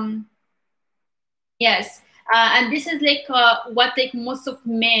Yes, and this is like what like most of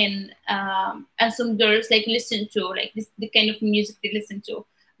men and some girls like listen to, like this the kind of music they listen to.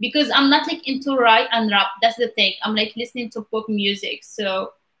 Because I'm not like into rap and rap. That's the thing. I'm like listening to pop music,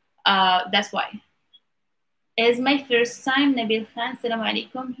 so that's why. It's my first time. Nabil Khan, Assalamu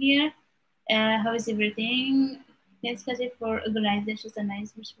alaikum here. How is everything? Thanks, Kaji, for organizing such a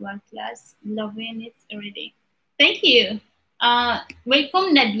nice virtual class. Loving it already. Thank you.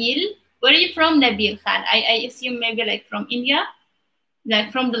 Welcome, Nabil. Where are you from, Nabil Khan? I assume maybe like from India,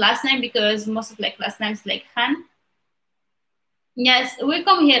 like from the last name, because most of like last names like Khan. Yes,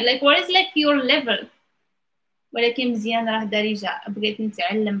 welcome here. Like, what is like your level? ولكن مزيان راه دارجة بغيت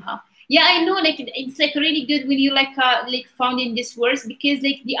نتعلمها. Yeah, I know, like it's like really good when you like found in these words, because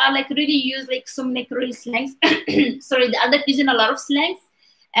like they are like really use like some like real slangs. Sorry, they are like using a lot of slangs,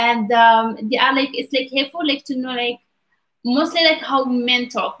 and they are like, it's like helpful like to know like mostly like how men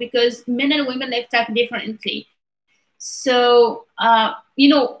talk, because men and women like talk differently. So you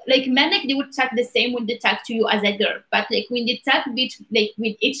know, like men like they would talk the same when they talk to you as a girl, but like when they talk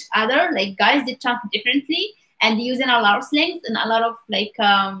with each other, like guys, they talk differently, and using a lot of slangs and a lot of like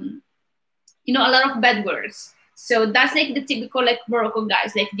you know, a lot of bad words. So that's like the typical like Morocco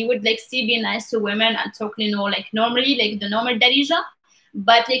guys, like they would like still be nice to women and talk, you know, like normally like the normal Darija,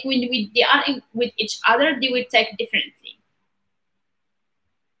 but like when they are with each other, they would talk differently.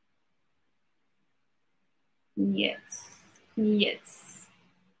 Yes. Yes.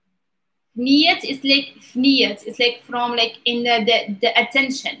 Niyat is like niyat. It's like from like in the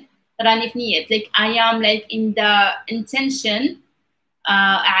attention. Ranif niyat. Like I am like in the intention.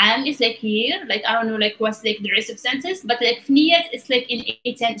 And it's like here. Like I don't know like what's like the rest of sentence, but like niyat is like in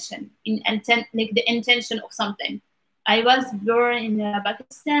attention, in intent, like the intention of something. I was born in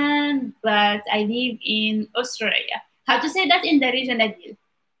Pakistan, but I live in Australia. How to say that in the region, Adil?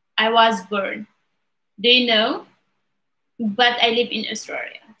 I was born. Do you know? But I live in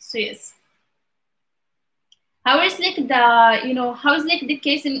Australia. So yes. How is like the, you know, how is like the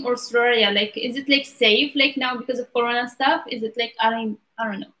case in Australia? Like, is it like safe like now because of Corona stuff? Is it like, I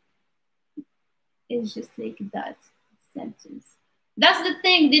don't know. It's just like that sentence. That's the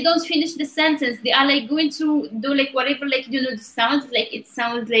thing. They don't finish the sentence. They are like going to do like whatever, like, you know, the sounds, like it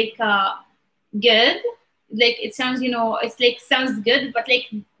sounds like good. Like it sounds, you know, it's like sounds good, but like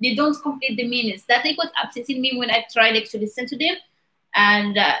they don't complete the meanings. That's like what upsetting me when I try like to listen to them.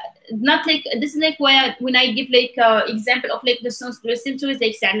 And not like this is like why when I give like example of like the songs to listen to is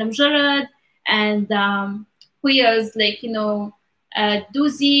like Salam Jarad and who else, like, you know,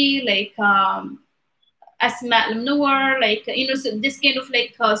 Doozy, like Asma Al Noor, like, you know, so this kind of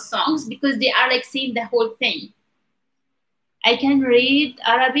like songs, because they are like saying the whole thing. I can read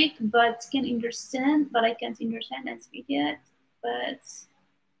Arabic but can understand, but I can't understand and speak it. But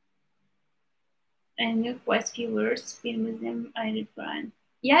I know quite few words. Being Muslim, I read Quran.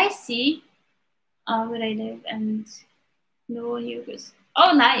 Yeah, I see where I live and no news.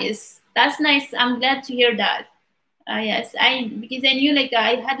 Oh, nice. That's nice. I'm glad to hear that. Yes, because I knew like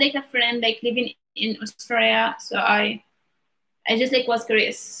I had like a friend like living in Australia, so I just like was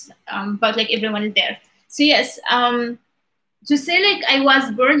curious. But like everyone is there. So yes, to say like I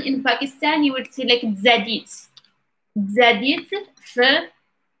was born in Pakistan, you would say like Zadit. Zadit,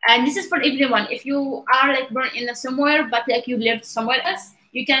 and this is for everyone. If you are like born in somewhere, but like you lived somewhere else,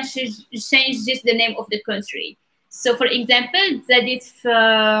 you can change just the name of the country. So for example,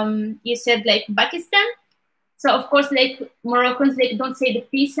 Zadit, you said like Pakistan. So of course, like Moroccans like don't say the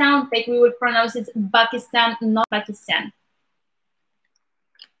P sound, like we would pronounce it Pakistan, not Pakistan.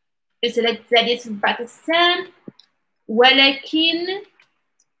 It's like Zadit Pakistan. ولكن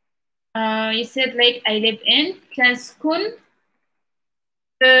you said like I live in كنسكن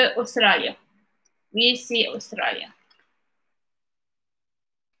في Australia. We see Australia.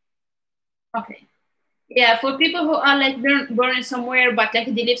 Okay. Yeah, for people who are like born somewhere but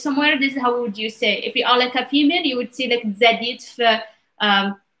like they live somewhere, this is how would you say. If you are like a female, you would say like زاديت في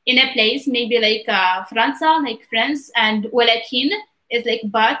in a place, maybe like France, like France, and ولكن is like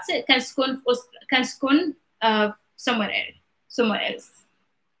but كنسكن somewhere else.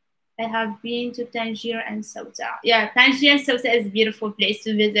 I have been to Tangier and Ceuta. Yeah, Tangier and Ceuta is a beautiful place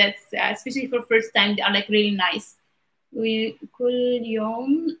to visit, especially for first time. They are like really nice. We كل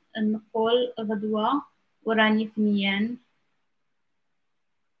يوم نقول غدوة وراني في نيان.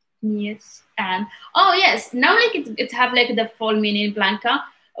 Yes, and oh yes, now like it have like the full meaning Blanca.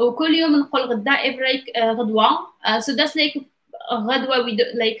 وكل يوم نقول غدا every غدوة. So that's like غدوة we do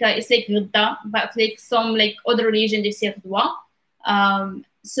like it's like غدا, but like some like other religion they say غدوة.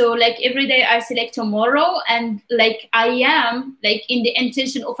 So like every day I select tomorrow, and like I am like in the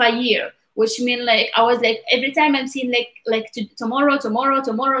intention of a year, which mean like I was like every time I'm seeing like tomorrow,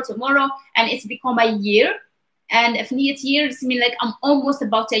 and it's become a year. And if next years mean like I'm almost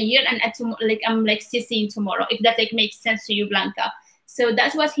about a year, and like I'm like still seeing tomorrow, if that like makes sense to you, Blanca. So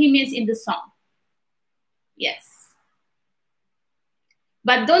that's what he means in the song. Yes.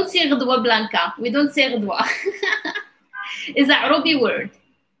 But don't say غدوة Blanca. We don't say غدوة. It's a Arabic word.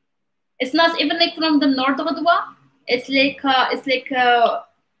 It's not even like from the north غدوة. It's like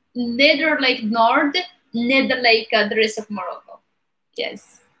neither like north, neither like the rest of Morocco.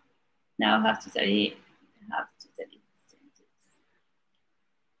 Yes. Now I have to tell you.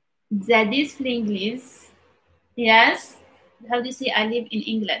 Zadis English. Yes. How do you say I live in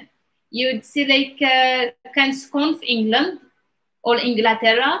England? You'd say like Kansconf England or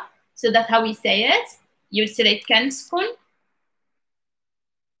Inglaterra. So that's how we say it. You'd say like Kanscon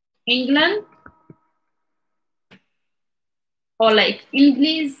England or like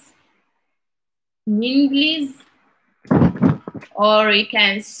English, or you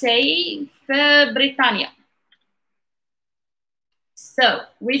can say Britannia. So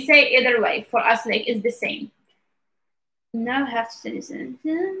we say either way. For us, like it's the same. Now I have to say this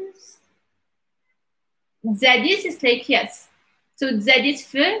sentence. Zadis is like yes. So Zadis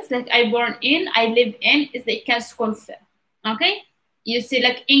first, like I born in, I live in, is like Kansconf. Okay? You say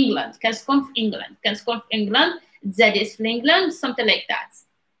like England, Kansconf England, Zadis England, something like that.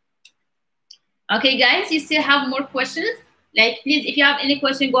 Okay, guys, you still have more questions? Like, please, if you have any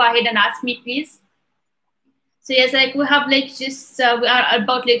question, go ahead and ask me, please. So yes, like we have like just we are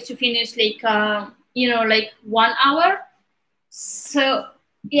about like to finish like you know, like 1 hour. So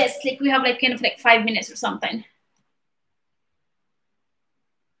yes, like we have like kind of like 5 minutes or something.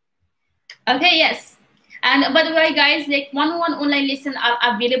 Okay, yes. And by the way, guys, like one-on-one online lesson are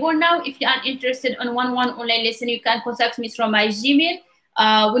available now. If you are interested in one-on-one online lesson, you can contact me through my Gmail.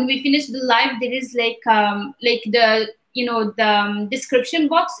 When we finish the live, there is like the the description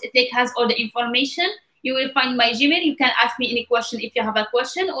box. It like has all the information. You will find my Gmail. You can ask me any question if you have a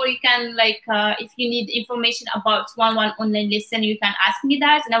question, or you can like if you need information about one-on-one online lesson, you can ask me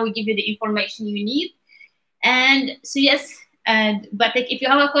that, and I will give you the information you need. And so yes. But like if you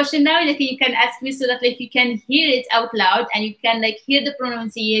have a question now, like you can ask me so that like you can hear it out loud and you can like hear the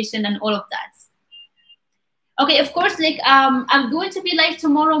pronunciation and all of that. Okay, of course, like I'm going to be live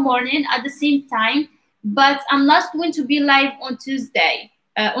tomorrow morning at the same time, but I'm not going to be live on Tuesday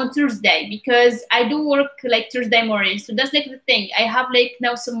because I do work like Thursday morning. So that's like the thing. I have like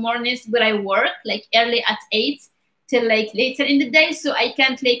now some mornings where I work like early at 8 till like later in the day, so I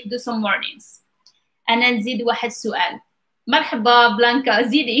can't like do some mornings. أنا نزيد واحد سؤال. مرحبا بلانكا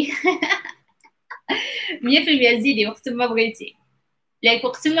زيدي 100% زيدي وقت ما بغيتي like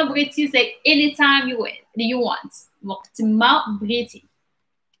وقت ما بغيتي like anytime you want وقت ما بغيتي.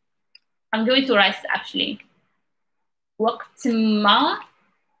 I'm going to write it actually. وقت ما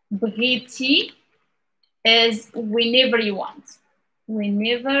بغيتي is whenever you want.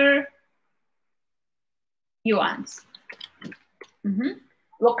 Whenever you want.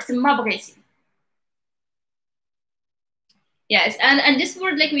 وقت ما بغيتي. Yes, and this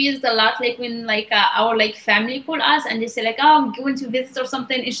word like we used a lot like when like our like family call us and they say like, oh, I'm going to visit or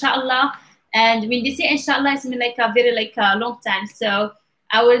something, inshallah. And when they say inshallah, it's been like a very like a long time. So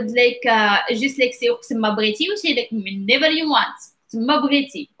I would like just like say وقت ما بغيتي which is like whenever you want. وقت ما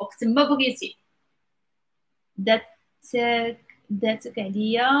بغيتي وقت ما بغيتي. داتك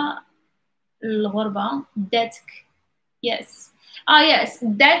عليا الغربة. داتك. Yes. Yes,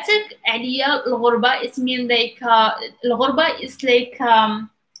 that's it. عليا الغربة. It means like الغربة is like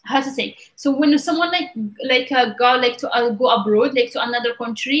how to say. So when someone go like to go abroad like to another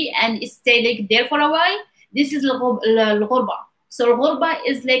country and stay like there for a while, this is الغربة. So الغربة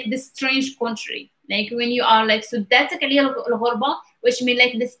is like the strange country. Like when you are like, so that's عليا الغربة, which means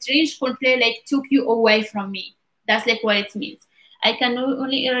like the strange country like took you away from me. That's like what it means. I can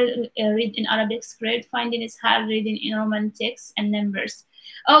only read in Arabic script. Finding is hard reading in Roman text and numbers.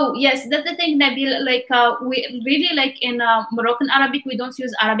 Oh yes, that's the thing, Nabil. Like we really like in Moroccan Arabic, we don't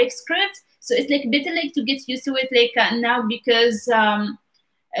use Arabic script, so it's like better like to get used to it like now because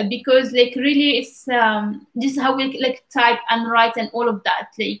like really it's this is how we like type and write and all of that.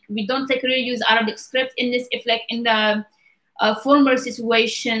 Like we don't like really use Arabic script in this if like in the formal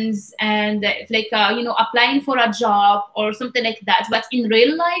situations and if like applying for a job or something like that. But in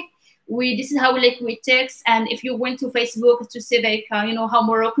real life, this is how like we text. And if you went to Facebook to see like how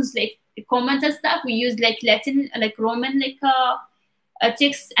Moroccans like comment and stuff, we use like Latin, like Roman like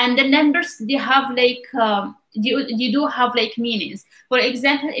text, and the numbers they have like you do have like meanings. For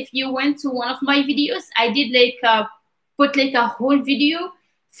example, if you went to one of my videos, I did like put like a whole video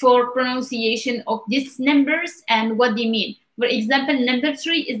for pronunciation of these numbers and what they mean. For example, number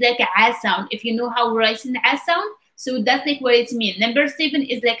 3 is like a sound. If you know how writing a sound, so that's like what it means. Number 7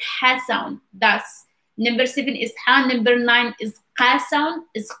 is like ha sound. That's Number 7 is ha. Number 9 is qa sound,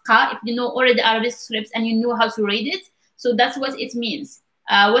 is qa. If you know already Arabic scripts and you know how to read it, so that's what it means.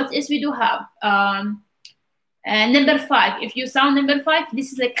 What else we do have? Number 5. If you sound number 5,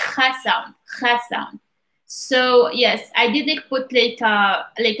 this is like kha sound, kha sound. So yes, I did like put like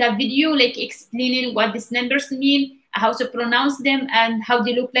a video like explaining what these numbers mean, how to pronounce them, and how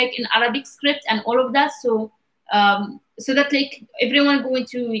they look like in Arabic script and all of that. So so that like everyone going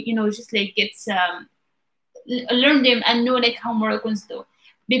to just like get learn them and know like how Moroccans do.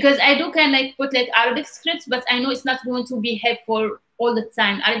 Because I do kind of like put like Arabic scripts, but I know it's not going to be helpful all the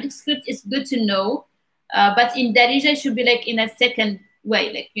time. Arabic script is good to know, but in Darija it should be like in a second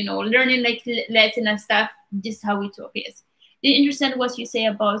way, like learning like Latin and stuff. This is how we talk. Yes. Did you understand what you say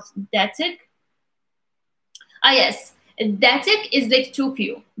about Datic? Ah yes, Datic is like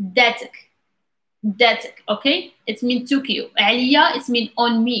Tokyo. Datic, okay? It means Tokyo. Aliya, it means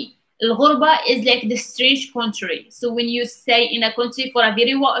on me. Al-Ghurba is like the strange country. So when you stay in a country for a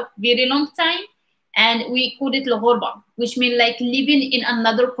very long time, and we call it Al-Ghurba, which means like living in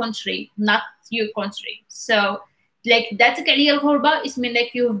another country, not your country. So like Datic Aliya Al-Ghurba, it means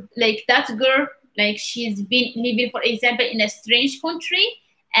like you like that girl, like she's been living, for example, in a strange country,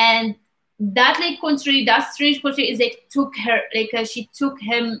 and that like country, that strange country is like took her, like she took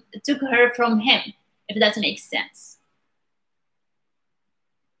her from him, if that makes sense.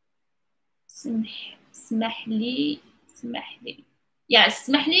 Smahli. Yes,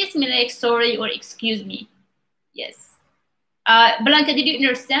 smahli is mean like sorry or excuse me. Yes. Blanca, did you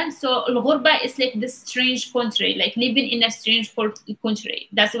understand? So al-ghurba is like the strange country, like living in a strange country.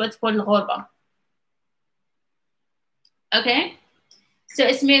 That's what's called al-ghurba. Okay. So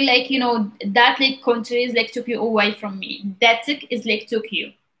it's mean like, that like country is like took you away from me. Datic is like took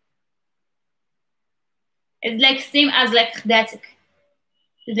you. It's like same as like khdatik.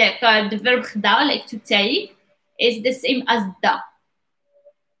 It's like the verb khda, like to take, is the same as da.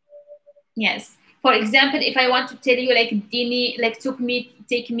 Yes. For example, if I want to tell you like Dini, like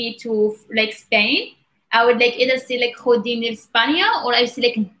take me to like Spain, I would like either say like Jodini España, or I say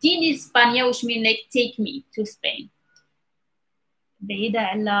like Dini España, which means like take me to Spain. بعيدة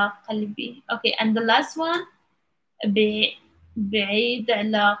على قلبي. Okay, and the last one, بعيد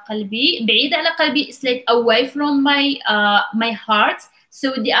على قلبي. بعيد على قلبي is like away from my heart.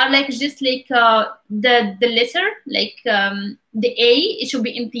 So they are like just like the letter, like the A, it should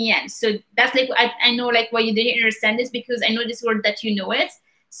be in the end. So that's like I know like why you didn't understand this, because I know this word that you know it.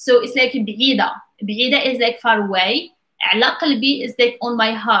 So it's like بعيدة. بعيدة is like far away. على قلبي is like on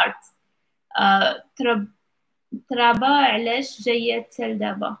my heart. ترابا علاش جاية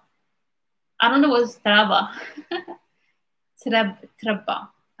دابا. I don't know what's ترابا. تربا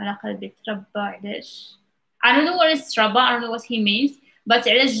على قلبي تربا علاش. I don't know what is ترابا. I don't know what he means. But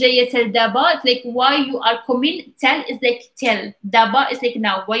علاش جاية دابا, it's like why you are coming. Tell is like tell. دابا is like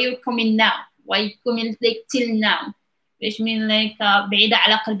now. Why you're coming now? Why you coming like till now? Which means like بعيدة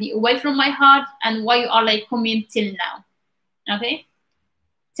على قلبي, away from my heart, and why you are like coming till now. Okay?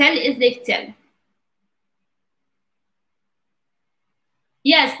 Tell is like tell.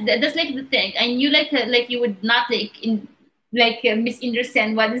 Yes, that's like the thing, and you like you would not like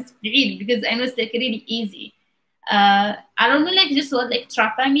misunderstand what is بعيد, because I know it's like really easy. I don't know like just what like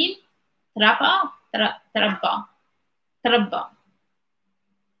trapa mean. تربى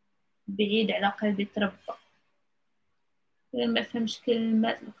بعيد على قلبي تربى. ما فهمش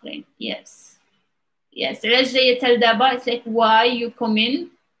كلمات الأخرين. Yes. علاش جاية tell دابا, it's like why you come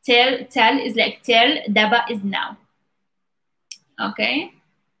in. Tell is like tell, دابا is now. Okay.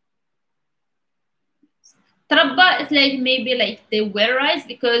 Trabba is like maybe like they were raised,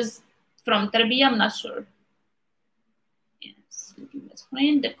 because from Tarbiya, I'm not sure. Yes.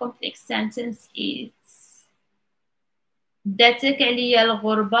 The complex sentence is Datik عليا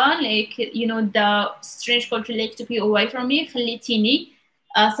الغربة, like the strange culture like took you away from me. خليتيني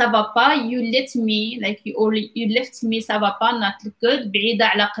ça va pas, you let me, like you left me, ça va pas, not good. بعيدة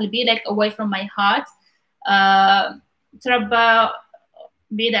على قلبي, like away from my heart. تربى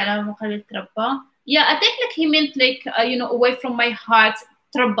بعيدة على قلبي تربى. Yeah, I think like he meant like away from my heart.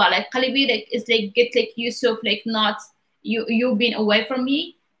 تربى like قلبي like is like get like used of like not you being away from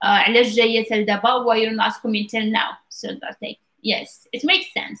me. علاش جاية دابا, why you're not coming till now. So that's like, yes, it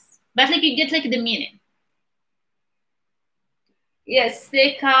makes sense, but like you get like the meaning. Yes,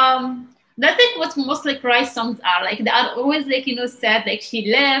 like that's like what most like rice songs are. Like they are always like sad, like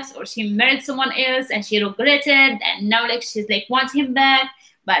she left or she married someone else and she regretted, and now like she's like wants him back,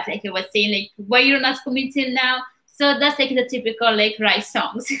 but like it was saying like why you're not coming till now. So that's like the typical like rice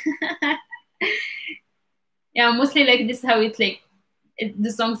songs. Yeah, mostly like this is how it's like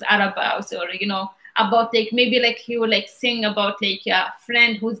the songs are about, or about like maybe like he would like sing about like a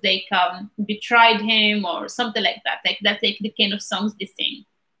friend who's like betrayed him or something like that. Like that's like the kind of songs they sing.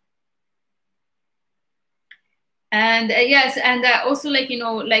 And yes, and also like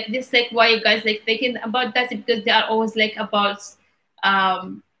like this like why you guys like thinking about that, because they are always like about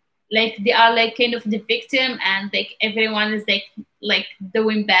like they are like kind of the victim, and like everyone is like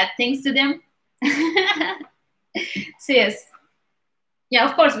doing bad things to them. So yes, yeah,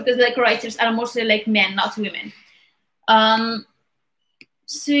 of course, because like writers are mostly like men, not women.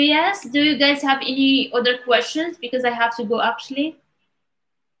 So yes, do you guys have any other questions? Because I have to go actually.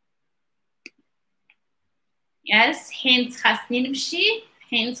 Yes, hint خاصني نمشي.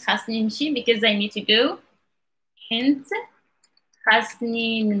 Hint خاصني نمشي because I need to go. Hint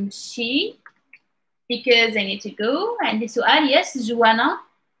خاصني نمشي because I need to go. عندي سؤال. Yes, جوانا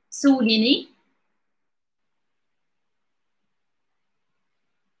سوليني.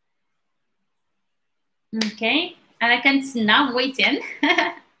 Okay, and I can't now. I'm waiting.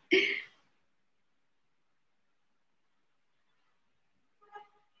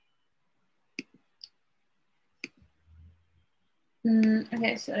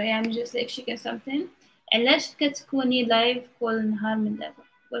 Okay, sorry, I'm just like checking something. علاش كتكوني لايف كل نهار من دابا؟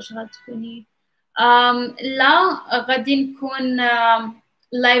 واش غتكوني لا غادي نكون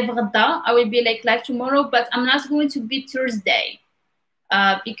live غدا. I will be like live tomorrow, but I'm not going to be Thursday.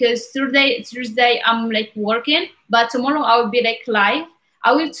 Because Thursday I'm like working, but tomorrow I will be like live.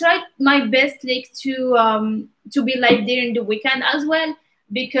 I will try my best like to be live during the weekend as well,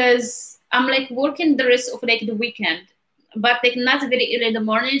 because I'm like working the rest of like the weekend, but like not very early in the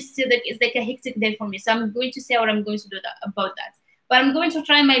morning. Still like it's like a hectic day for me. So I'm going to say what I'm going to do about that. But I'm going to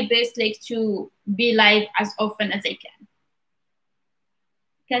try my best like to be live as often as I can.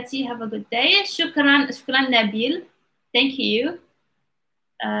 Katy, have a good day. شكرا Nabil. Thank you.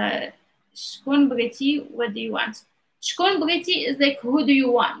 شكون بغيتي, what do you want? شكون بغيتي is like who do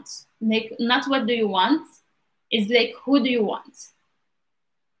you want, like not what do you want, is like who do you want.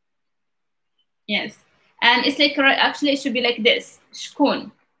 Yes, and it's like actually it should be like this.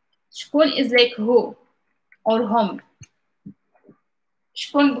 شكون is like who or whom.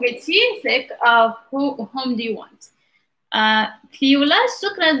 شكون بغيتي is like whom do you want. Fiula,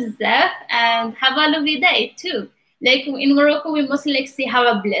 شكرا بزاف, and have a lovely day too. Like in Morocco, we mostly like say have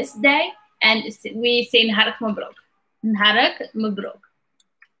a blessed day, and we say نهارك مبروك. نهارك مبروك.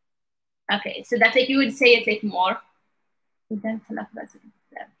 Okay, so that like you would say it like more.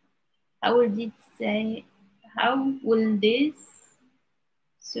 How would it say? How will this?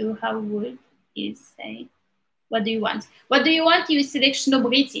 So how would it say? What do you want? What do you want? You select شنو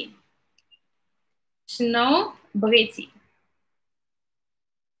بغيتي. شنو بغيتي.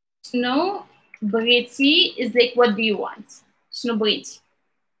 شنو بغيتي is like what do you want. شنو بغيتي.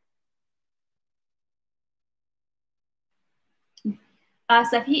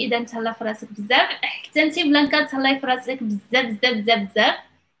 صافي اذا تهلا في راسك بزاف، حتى انت بلانكا تهلاي في راسك بزاف بزاف بزاف بزاف.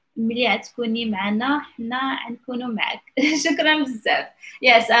 ملي غتكوني معنا حنا غنكونوا معاك. شكرا بزاف.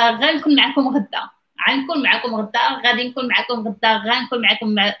 يس غنكون معكم غدا، غنكون معكم غدا، غادي نكون معكم غدا، غنكون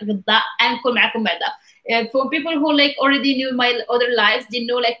معكم غدا، غنكون معكم بعدا. For people who like already knew my other lives, they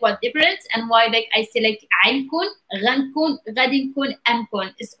know like what difference and why like I say like غنكون غنكون غادي نكون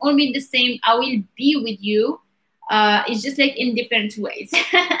غنكون. It's only the same. I will be with you. It's just like in different ways.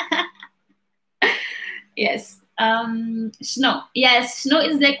 Yes. شنو. Yes, شنو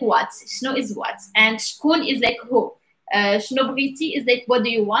is like what. شنو is what. And شكون is like who. شنو بغيتي is like what do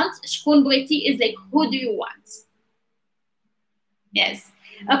you want. شكون بغيتي is like who do you want. Yes.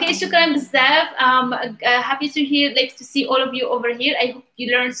 Okay, شكرا بزاف. Happy to hear, like to see all of you over here. I hope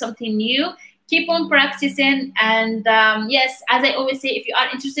you learned something new. Keep on practicing, and yes, as I always say, if you are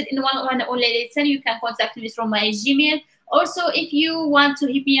interested in one-on-one online lesson, you can contact me from my Gmail. Also, if you want to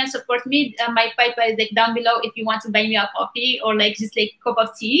hit me and support me, my PayPal is like down below if you want to buy me a coffee or like just like a cup of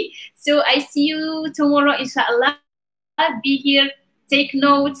tea. So I see you tomorrow, inshallah. Be here, take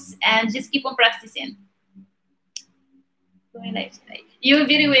notes, and just keep on practicing. You're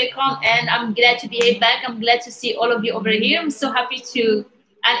very welcome, and I'm glad to be back. I'm glad to see all of you over here. I'm so happy to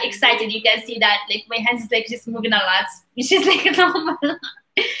and excited. You can see that like my hands is like just moving a lot, which is like normal.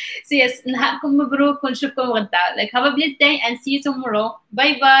 So yes, نهاركم مبروك ونشوفكم غدا. Like have a blessed day and see you tomorrow.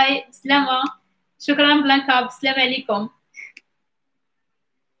 Bye bye. سلامة. شكرا بلانكا. السلام عليكم.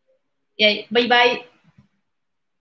 Yeah, bye bye.